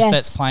actress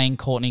that's playing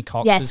Courtney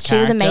Cox's character. Yes, she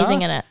was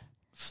amazing in it.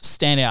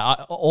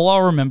 Standout. All I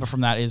remember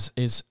from that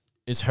is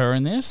her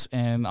in this,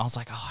 and I was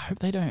like, I hope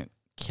they don't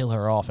kill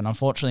her off. And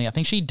unfortunately, I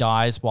think she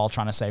dies while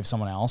trying to save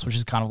someone else, which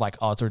is kind of like,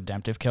 it's a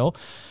redemptive kill.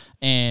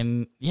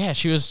 And yeah,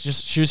 she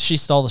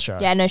stole the show.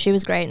 Yeah, no, she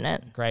was great in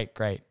it. Great.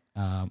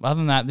 Other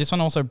than that, this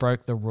one also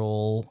broke the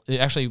rule. It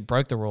actually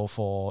broke the rule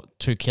for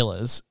 2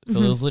 killers. So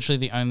it was literally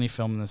the only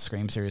film in the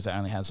Scream series that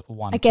only has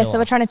 1 I guess killer. they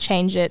were trying to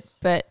change it,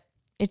 but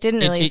it didn't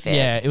really fit.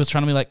 Yeah, it was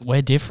trying to be like,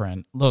 we're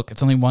different. Look,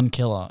 it's only 1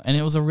 killer. And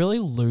it was a really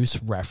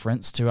loose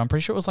reference to, I'm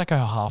pretty sure it was like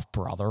a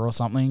half-brother or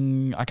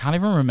something. I can't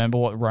even remember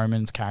what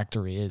Roman's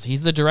character is.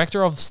 He's the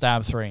director of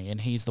Stab 3,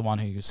 and he's the one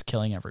who's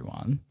killing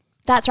everyone.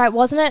 That's right.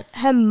 Wasn't it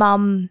her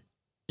mum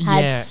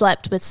had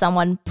slept with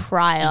someone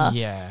prior.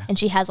 Yeah. And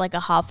she has like a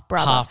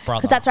half-brother.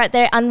 Because that's right,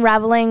 they're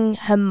unraveling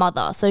her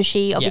mother. So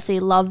she obviously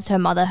loved her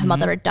mother. Her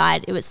mother had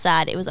died. It was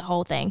sad. It was a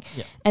whole thing.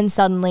 Yeah. And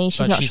suddenly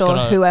she's not sure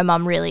who her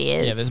mum really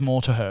is. Yeah, there's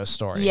more to her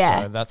story.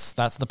 Yeah. So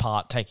that's the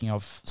part taking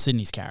of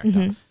Sydney's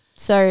character.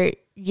 So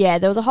yeah,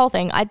 there was a whole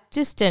thing. I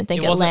just didn't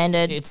think it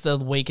landed. It's the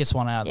weakest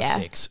one out of the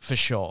 6 for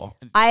sure.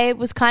 I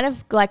was kind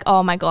of like,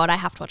 oh my God, I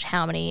have to watch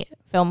how many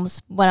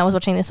films when I was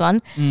watching this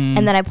one.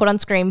 And then I put on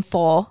Scream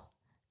 4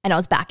 and I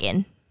was back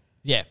in.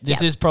 Yeah,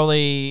 this is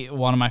probably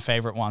one of my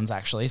favorite ones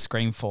actually,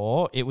 Scream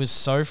 4. It was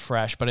so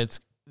fresh, but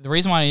the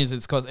reason why it's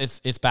because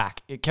it's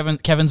back.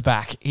 Kevin's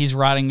back. He's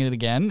writing it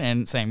again,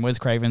 and same, Wes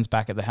Craven's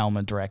back at the helm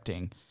and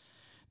directing.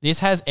 This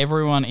has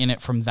everyone in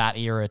it from that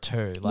era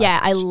too. Like,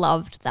 yeah, I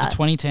loved that. The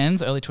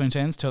 2010s, early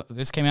 2010s.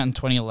 This came out in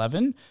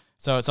 2011.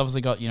 So it's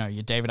obviously got,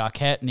 your David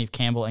Arquette, Neve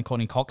Campbell, and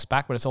Courtney Cox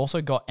back, but it's also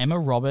got Emma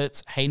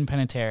Roberts, Hayden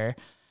Panettiere,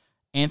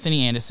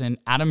 Anthony Anderson,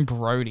 Adam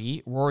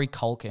Brody, Rory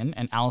Culkin,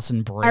 and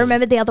Alison Brie. I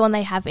remember the other one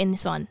they have in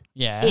this one.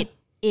 Yeah. It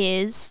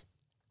is,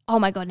 oh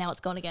my God, now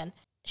it's gone again.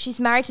 She's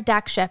married to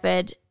Dax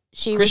Shepard.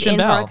 She Christian was in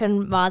Bell.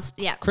 Veronica Mars.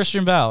 Yeah.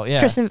 Christian Bell, yeah.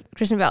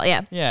 Kristen Bell,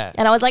 yeah. Yeah.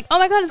 And I was like, oh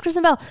my God, it's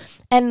Kristen Bell.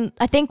 And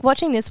I think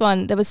watching this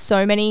one, there was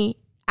so many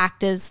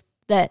actors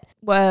that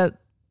were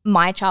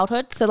my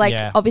childhood. So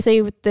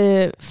obviously with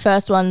the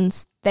first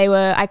ones, they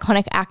were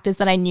iconic actors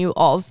that I knew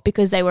of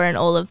because they were in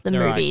all of the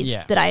movies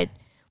that I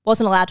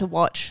wasn't allowed to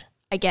watch,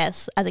 I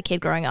guess, as a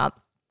kid growing up.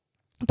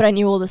 But I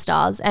knew all the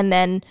stars. And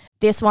then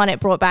this one,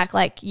 it brought back,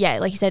 like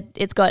you said,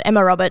 it's got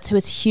Emma Roberts, who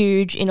was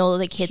huge in all of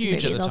the kids'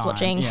 movies I was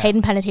watching. Yeah.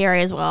 Hayden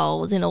Panettiere as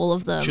well was in all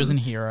of them. She was in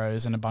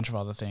Heroes and a bunch of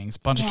other things.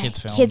 Bunch of kids'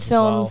 films. Kids'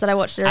 films that I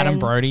watched her Adam in.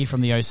 Brody from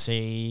The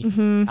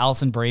OC.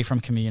 Alison Brie from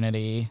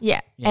Community.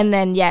 Yeah. And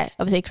then,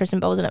 obviously Kristen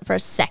Bell was in it for a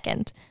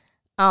second.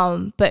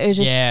 But it was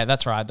just... Yeah,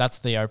 that's right. That's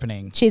the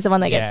opening. She's the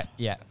one that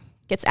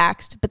gets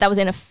axed. But that was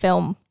in a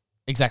film.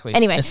 Exactly.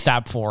 Anyway. A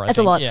stab for, I think. That's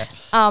a lot.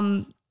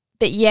 Yeah.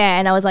 But yeah,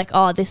 and I was like,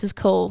 oh, this is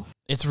cool.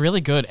 It's really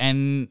good.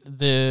 And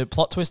the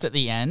plot twist at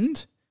the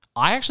end,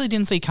 I actually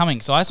didn't see coming.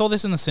 So I saw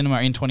this in the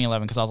cinema in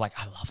 2011 because I was like,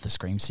 I love the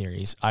Scream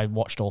series. I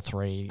watched all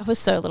 3. I was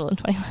so little in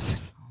 2011.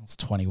 I was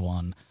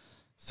 21.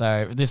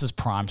 So this is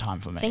prime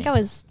time for me. I think I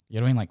was...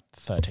 You're doing like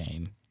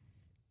 13.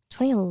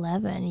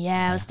 2011.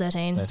 Yeah, I was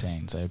 13.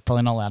 13. So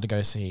probably not allowed to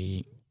go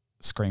see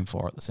Scream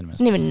 4 at the cinemas.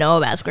 Didn't even know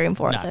about Scream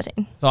 4 at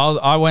 13. So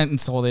I went and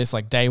saw this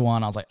like day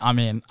one. I was like, I'm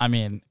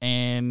in,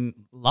 and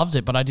loved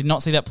it. But I did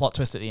not see that plot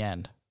twist at the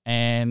end.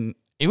 And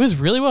it was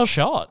really well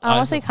shot. I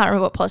honestly can't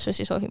remember what plot twist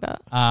you're talking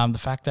about. The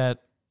fact that,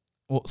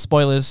 well,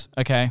 spoilers,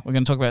 okay, we're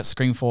going to talk about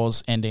Scream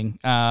 4's ending.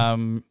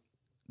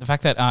 The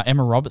fact that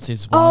Emma Roberts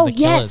is one of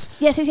the killers.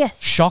 Yes.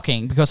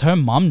 Shocking because her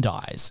mum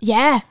dies.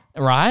 Yeah.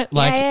 Right?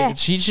 Like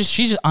she's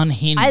just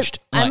unhinged.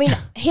 I mean,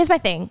 here's my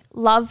thing.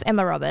 Love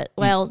Emma Roberts.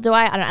 Well,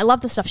 I don't know. I love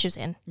the stuff she was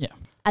in. Yeah.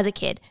 As a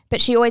kid. But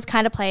she always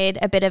kind of played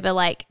a bit of a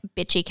like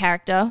bitchy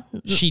character.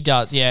 She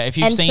does, yeah. If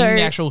you've seen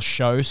the actual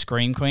show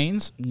Scream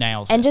Queens,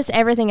 nails it. And just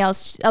everything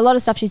else, a lot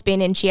of stuff she's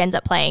been in, she ends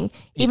up playing.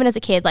 Even as a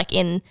kid, like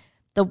in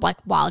the like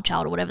Wild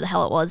Child or whatever the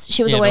hell it was.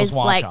 She was always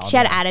like, she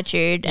had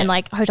attitude and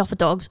like Hotel for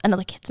Dogs,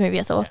 another kids movie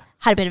I saw,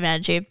 had a bit of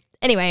attitude.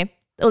 Anyway,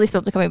 all these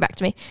films are coming back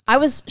to me. I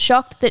was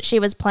shocked that she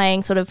was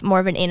playing sort of more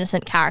of an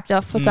innocent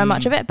character for so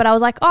much of it, but I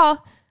was like,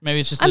 oh,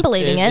 maybe it's just I'm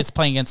believing it. It's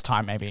playing against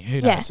time, maybe.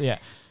 Who knows? Yeah.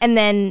 And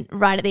then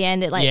right at the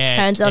end, it like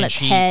turns on its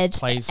head,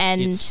 plays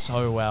and it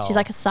so well. She's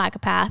like a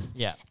psychopath.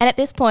 Yeah. And at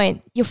this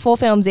point, you're 4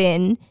 films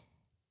in.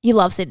 You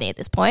love Sydney at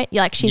this point.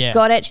 You're like, she's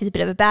got it. She's a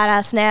bit of a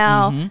badass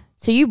now.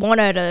 So you want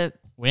her to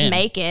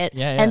make it.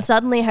 Yeah. And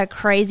suddenly her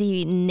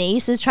crazy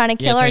niece is trying to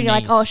kill her. And you're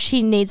like, oh,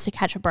 she needs to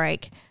catch a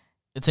break.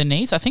 It's her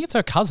niece? I think it's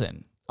her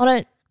cousin. I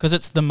don't. Because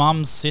it's the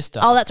mum's sister.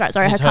 Oh, that's right.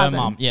 Sorry, her cousin.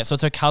 Mum. Yeah, so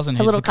it's her cousin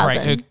her who's little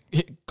cousin.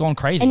 who gone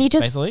crazy, and you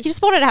basically.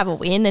 just want her to have a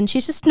win, and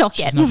she's just not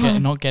getting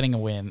one. Not getting a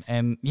win.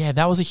 And yeah,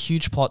 that was a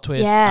huge plot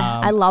twist.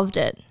 Yeah, I loved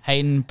it.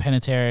 Hayden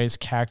Panettiere's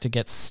character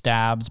gets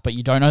stabbed, but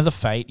you don't know the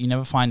fate. You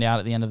never find out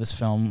at the end of this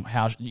film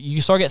how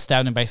you saw her get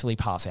stabbed and basically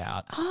pass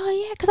out.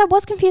 Oh yeah, because I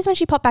was confused when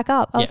she popped back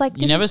up. I was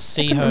like, you never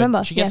see her.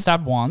 Remember. She gets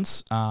stabbed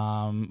once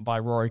by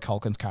Rory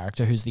Culkin's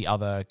character, who's the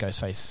other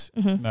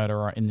Ghostface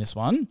murderer in this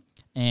one.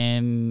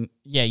 And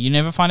yeah, you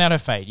never find out her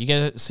fate. You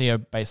get to see her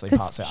basically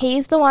pass out.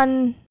 He's the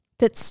one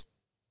that's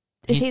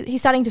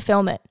he's starting to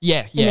film it.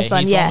 Yeah. He's the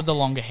one with the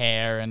longer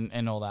hair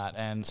and all that.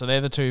 And so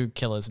they're the 2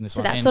 killers in this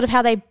one. That's sort of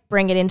how they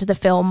bring it into the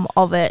film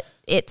of it.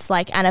 It's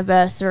like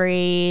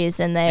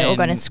anniversaries and they're all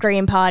going to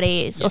scream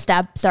parties or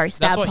stab parties.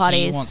 That's what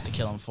he wants to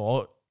kill them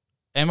for.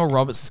 Emma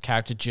Roberts'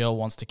 character Jill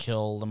wants to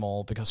kill them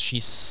all because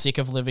she's sick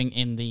of living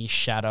in the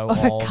shadow of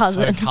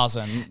her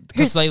cousin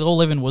because they all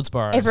live in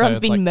Woodsboro. Everyone's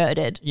been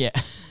murdered. Yeah.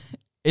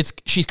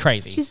 She's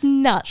crazy. She's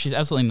nuts. She's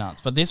absolutely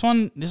nuts. But this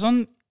one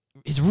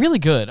is really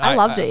good. I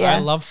loved it, yeah. I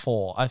love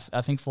 4.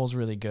 I think 4's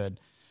really good.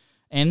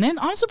 And then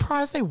I'm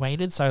surprised they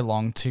waited so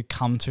long to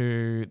come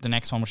to the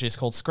next one, which is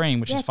called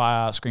Scream, which is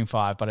Scream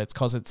 5, but it's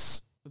because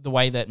it's the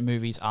way that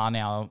movies are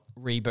now,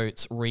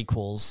 reboots,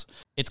 requels.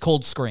 It's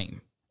called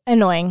Scream.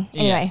 Annoying.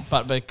 Anyway. Yeah,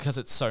 but because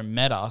it's so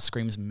meta,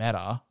 Scream's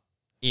meta,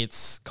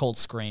 it's called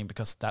Scream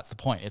because that's the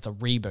point. It's a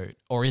reboot.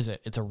 Or is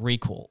it? It's a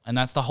requel. And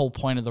that's the whole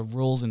point of the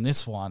rules in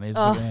this one is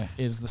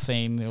the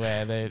scene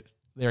where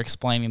they're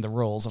explaining the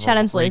rules of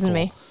Shannon's a requel. losing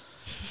me.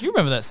 You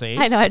remember that scene?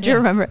 I know, I do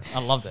remember it. I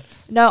loved it.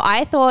 No,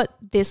 I thought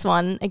this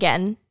one,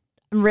 again,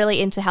 I'm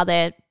really into how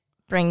they're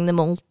bring them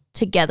all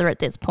together at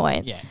this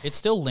point. Yeah, it's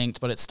still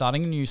linked, but it's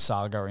starting a new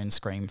saga in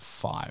Scream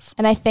 5.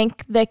 And I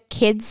think the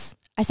kids,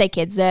 I say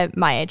kids, they're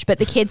my age, but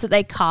the kids that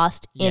they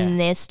cast in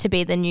this to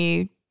be the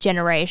new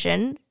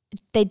generation,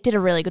 they did a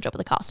really good job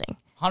with the casting.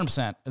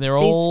 100%. They're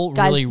all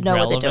guys really know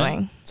relevant. what they're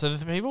doing. So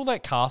the people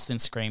that cast in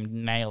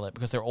Scream nail it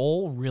because they're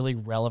all really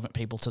relevant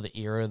people to the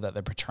era that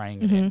they're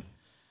portraying it in.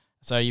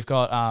 So you've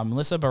got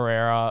Melissa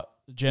Barrera,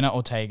 Jenna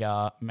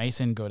Ortega,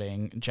 Mason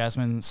Gooding,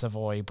 Jasmine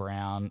Savoy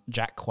Brown,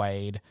 Jack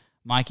Quaid,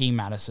 Mikey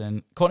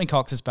Madison, Courtney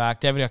Cox is back,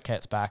 David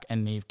Arquette's back,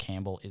 and Neve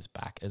Campbell is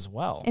back as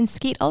well. And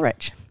Skeet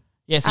Ulrich.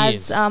 Yes, he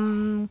is.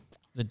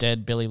 The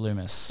dead Billy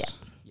Loomis.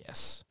 Yeah.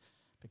 Yes.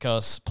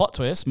 Because plot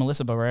twist,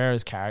 Melissa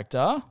Barrera's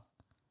character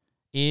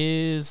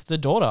is the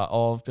daughter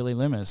of Billy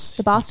Loomis.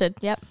 The bastard,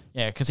 yep.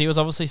 Yeah, because he was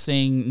obviously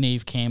seeing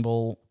Neve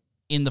Campbell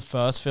in the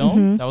first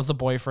film. That was the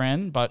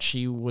boyfriend, but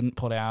she wouldn't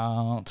put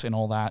out and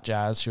all that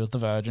jazz. She was the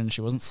virgin.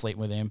 She wasn't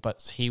sleeping with him,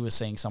 but he was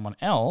seeing someone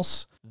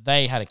else.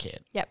 They had a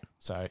kid. Yep.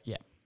 So, yeah.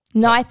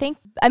 No,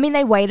 I mean,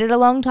 they waited a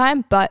long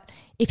time, but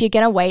if you're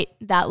going to wait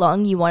that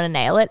long, you want to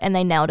nail it, and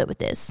they nailed it with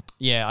this.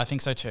 Yeah, I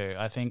think so too.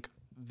 I think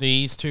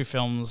these two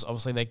films,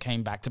 obviously they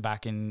came back to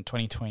back in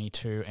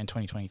 2022 and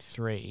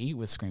 2023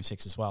 with Scream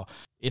 6 as well.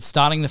 It's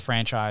starting the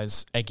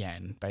franchise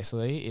again,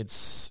 basically.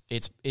 It's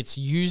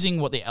using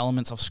what the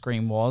elements of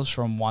Scream was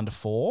from 1 to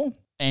 4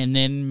 and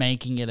then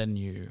making it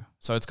anew.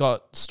 So it's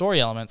got story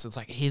elements. It's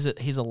like, here's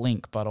a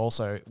link, but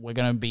also we're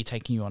going to be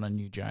taking you on a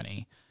new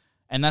journey.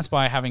 And that's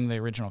by having the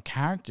original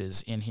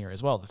characters in here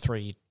as well,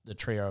 the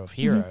trio of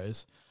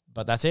heroes.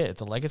 But that's it.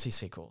 It's a legacy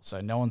sequel,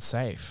 so no one's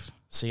safe.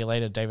 See you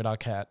later, David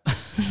Arquette.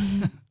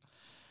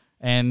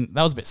 And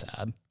that was a bit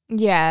sad.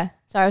 Yeah.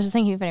 So I was just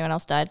thinking if anyone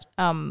else died.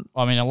 I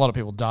mean, a lot of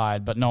people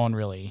died, but no one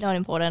really. No one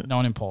important. No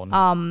one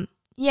important.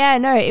 Yeah,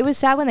 no, it was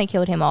sad when they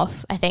killed him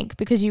off, I think,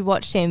 because you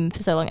watched him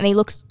for so long and he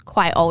looks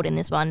quite old in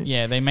this one.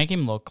 Yeah, they make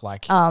him look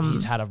like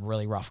he's had a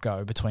really rough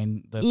go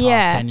between the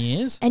past 10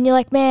 years. And you're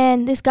like,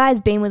 man, this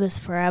guy's been with us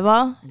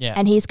forever. Yeah.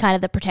 And he's kind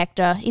of the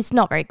protector. He's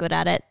not very good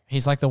at it.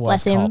 He's like the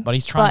worst cop, but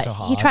he's trying so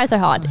hard. He tries so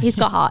hard. He's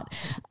got heart.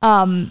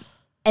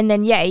 And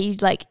then,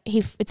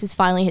 it's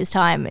finally his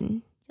time.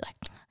 And you're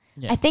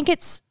like, I think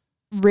it's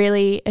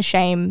really a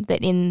shame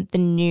that in the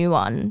new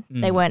one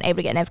they weren't able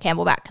to get Neve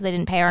Campbell back because they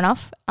didn't pay her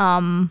enough.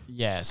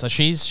 Yeah, so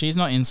she's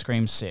not in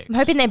Scream 6. I'm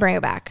hoping they bring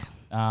her back.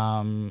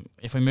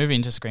 If we move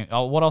into Scream,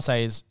 what I'll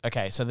say is,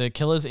 okay, so the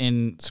killers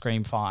in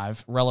Scream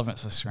 5, relevant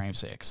for Scream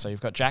 6. So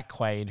you've got Jack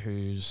Quaid,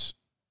 who's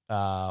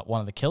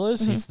one of the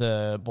killers. He's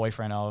the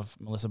boyfriend of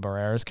Melissa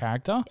Barrera's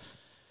character.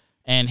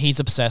 And he's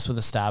obsessed with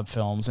the stab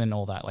films and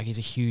all that. Like, he's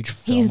a huge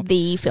film. He's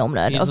the film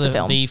nerd of the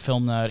film. He's the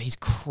film nerd. He's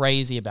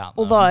crazy about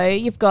them. Although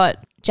you've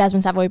got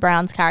Jasmine Savoy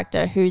Brown's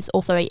character, who's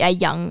also a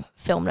young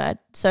film nerd.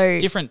 So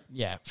different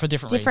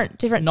reasons.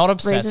 Different. Not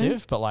obsessive,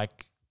 reasons. But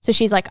like. So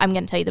she's like, I'm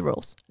going to tell you the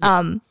rules.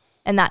 Yeah.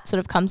 And that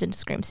sort of comes into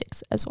Scream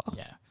 6 as well.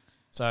 Yeah.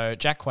 So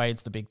Jack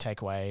Quaid's the big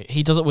takeaway.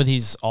 He does it with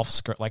his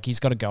off-script. Like, he's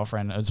got a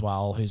girlfriend as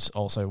well who's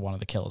also one of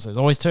the killers. There's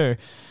always two.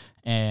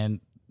 And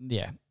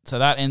yeah. So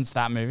that ends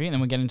that movie. And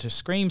then we get into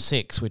Scream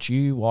 6, which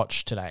you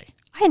watched today.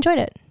 I enjoyed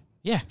it.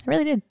 Yeah. I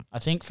really did. I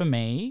think for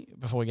me,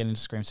 before we get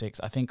into Scream 6,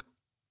 I think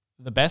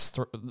the best,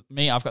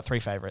 I've got 3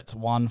 favorites,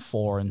 1,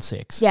 4, and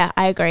 6. Yeah,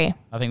 I agree.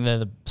 I think they're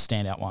the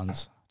standout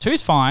ones. 2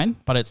 is fine,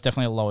 but it's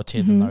definitely a lower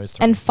tier than those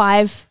 3. And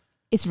 5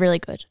 is really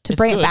good. To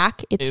bring it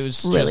back,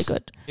 it's really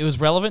good. It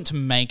was relevant to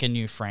make a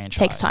new franchise.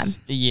 Takes time.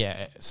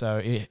 Yeah.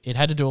 So it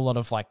had to do a lot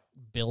of like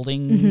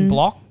building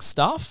block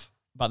stuff.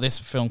 But this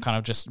film kind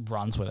of just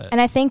runs with it. And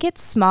I think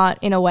it's smart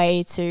in a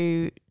way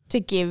to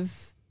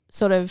give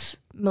sort of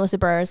Melissa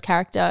Barrera's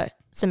character,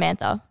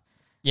 Samantha.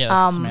 Yeah,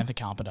 that's Samantha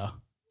Carpenter.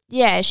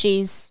 Yeah,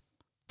 she's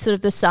sort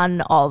of the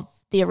son of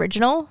the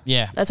original.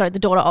 Yeah. The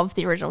daughter of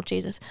the original,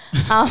 Jesus.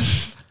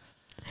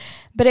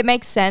 But it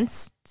makes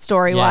sense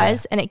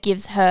story-wise, and it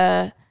gives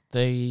her...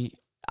 I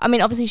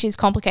mean, obviously she's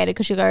complicated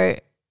because she'll go,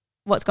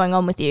 what's going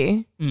on with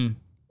you?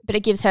 But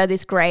it gives her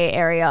this grey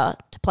area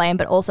to play in,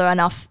 but also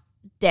enough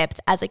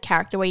depth as a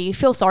character where you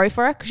feel sorry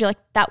for her because you're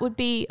like, that would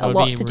be a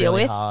lot to deal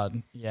with.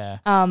 Hard. Yeah.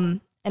 And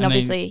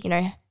obviously,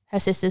 her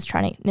sister's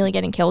nearly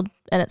getting killed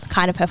and it's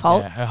kind of her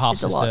fault. Yeah, her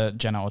half-sister,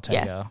 Jenna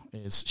Ortega,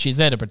 she's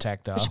there to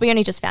protect her. Which we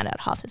only just found out,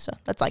 half-sister.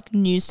 That's like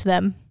news to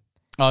them.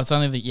 Oh, it's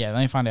only they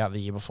only find out the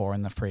year before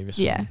in the previous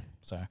one.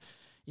 So,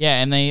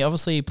 yeah, and they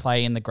obviously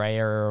play in the grey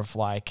area of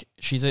like,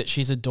 she's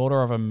a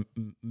daughter of a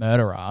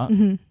murderer.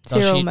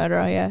 Serial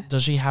murderer, yeah.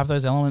 Does she have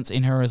those elements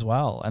in her as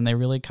well? And they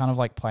really kind of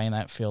like play in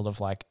that field of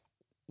like,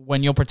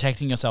 when you're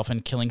protecting yourself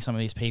and killing some of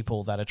these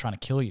people that are trying to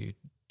kill you,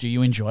 do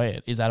you enjoy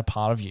it? Is that a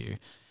part of you?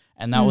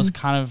 And that was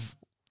kind of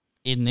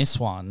in this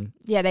one.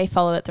 Yeah, they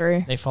follow it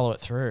through.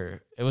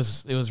 It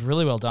was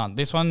really well done.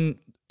 This one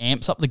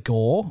amps up the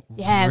gore.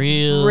 Yeah,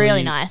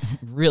 really nice.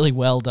 Really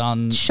well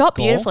done. Shot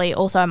gore. beautifully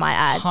also, I might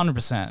add.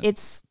 100%.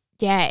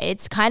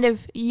 It's kind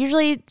of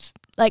usually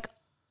like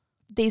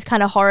these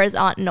kind of horrors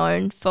aren't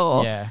known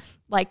for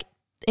like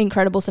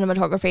incredible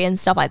cinematography and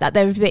stuff like that.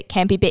 They're a bit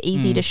campy, bit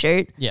easy to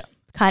shoot. Yeah.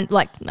 Kind of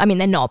like, I mean,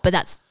 they're not, but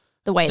that's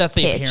the way That's it's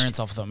the pitched. appearance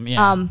of them,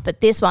 yeah.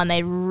 But this one,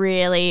 they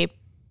really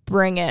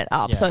bring it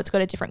up. Yeah. So it's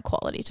got a different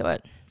quality to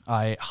it.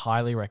 I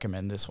highly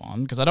recommend this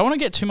one because I don't want to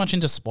get too much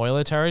into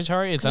spoiler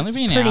territory. It's only it's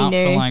been pretty out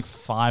new. for like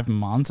 5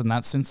 months, and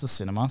that's since the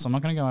cinema. So I'm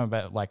not going to go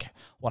about like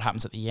what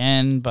happens at the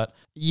end. But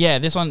yeah,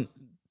 this one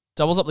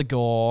doubles up the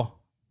gore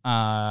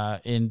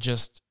and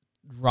just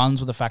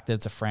runs with the fact that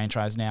it's a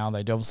franchise now. They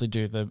obviously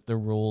do the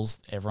rules.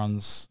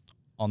 Everyone's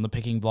on the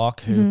picking block.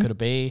 Who could it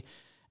be?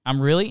 I'm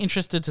really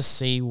interested to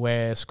see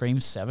where Scream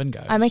 7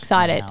 goes. I'm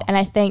excited. now. And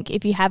I think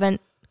if you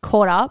haven't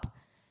caught up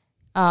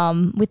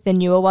with the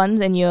newer ones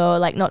and you're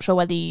like not sure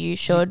whether you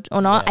should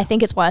or not, Yeah. I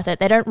think it's worth it.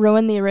 They don't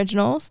ruin the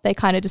originals. They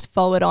kind of just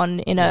follow it on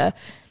in a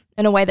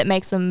way that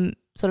makes them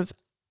sort of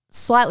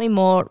slightly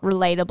more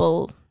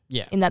relatable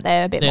Yeah. in that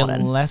they're a bit They're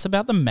modern. less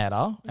about the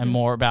meta and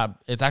more about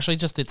it's actually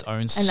just its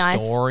own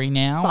nice story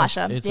now.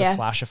 slasher, It's yeah. a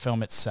slasher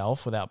film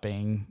itself without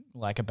being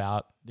like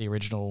about the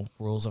original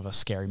rules of a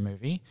scary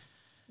movie.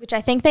 Which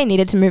I think they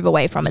needed to move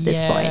away from at this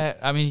point. Yeah,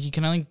 I mean, you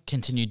can only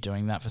continue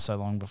doing that for so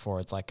long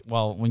before it's like,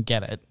 well, we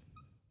get it.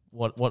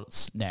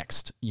 What's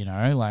next? You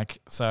know, like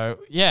so.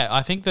 Yeah,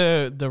 I think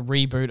the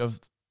reboot of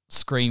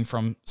Scream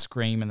from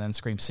Scream and then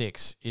Scream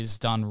 6 is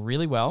done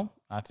really well.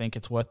 I think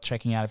it's worth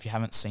checking out if you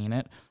haven't seen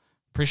it.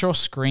 Pretty sure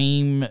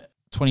Scream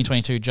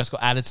 2022 just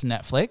got added to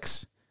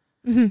Netflix.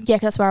 Yeah, 'cause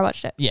that's where I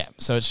watched it. Yeah,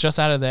 so it's just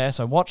out of there.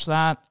 So watch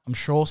that. I'm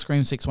sure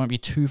Scream 6 won't be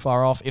too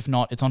far off. If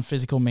not, it's on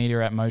physical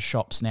media at most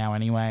shops now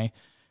anyway.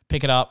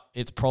 Pick it up.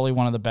 It's probably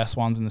one of the best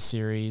ones in the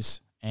series.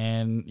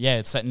 And yeah,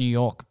 it's set in New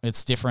York.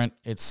 It's different.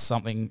 It's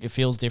something, it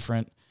feels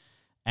different.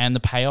 And the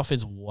payoff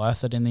is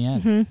worth it in the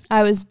end.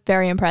 I was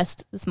very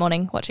impressed this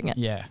morning watching it.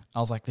 Yeah, I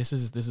was like, this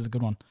is a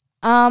good one.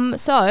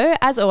 So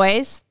as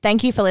always,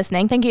 thank you for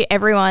listening. Thank you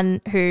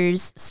everyone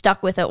who's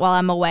stuck with it while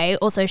I'm away.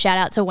 Also shout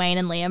out to Wayne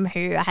and Liam,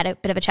 who I had a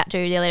bit of a chat to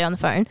earlier on the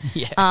phone.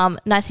 Yeah.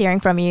 Nice hearing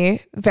from you.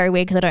 Very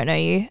weird because I don't know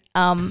you.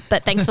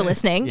 But thanks for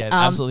listening. Yeah,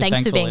 absolutely.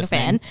 Thanks for being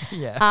listening. a fan.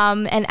 Yeah.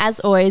 And as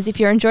always, if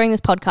you're enjoying this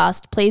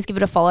podcast, please give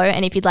it a follow.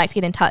 And if you'd like to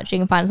get in touch, you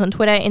can find us on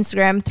Twitter,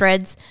 Instagram,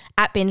 Threads,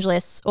 at Binge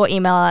Lists, or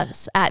email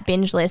us at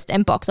bingelist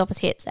and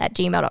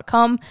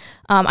boxofficehits@gmail.com.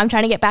 I'm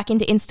trying to get back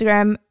into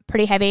Instagram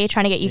pretty heavy,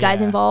 trying to get you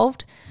guys Yeah.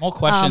 involved More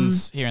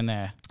questions here and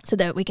there. so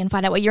that we can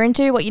find out what you're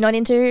into, what you're not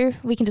into.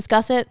 We can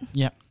discuss it,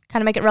 Yep.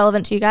 kind of make it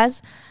relevant to you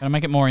guys. Gonna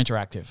make it more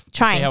interactive.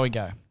 Trying. See how we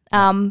go.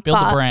 Build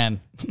But the brand.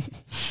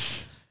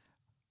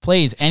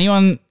 Please,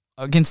 anyone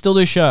can still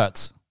do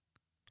shirts.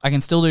 I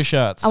can still do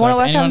shirts. I want to if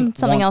work anyone on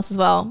something want- else as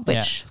well, which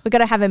Yeah. we're going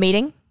to have a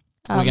meeting.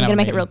 We're gonna going have to a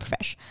make it meeting. real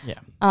profesh. Yeah.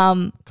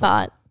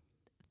 But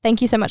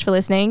thank you so much for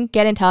listening.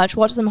 Get in touch,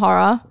 watch some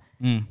horror,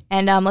 Mm.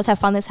 and let's have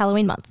fun this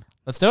Halloween month.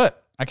 Let's do it.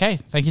 Okay.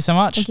 Thank you so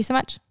much. Thank you so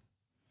much.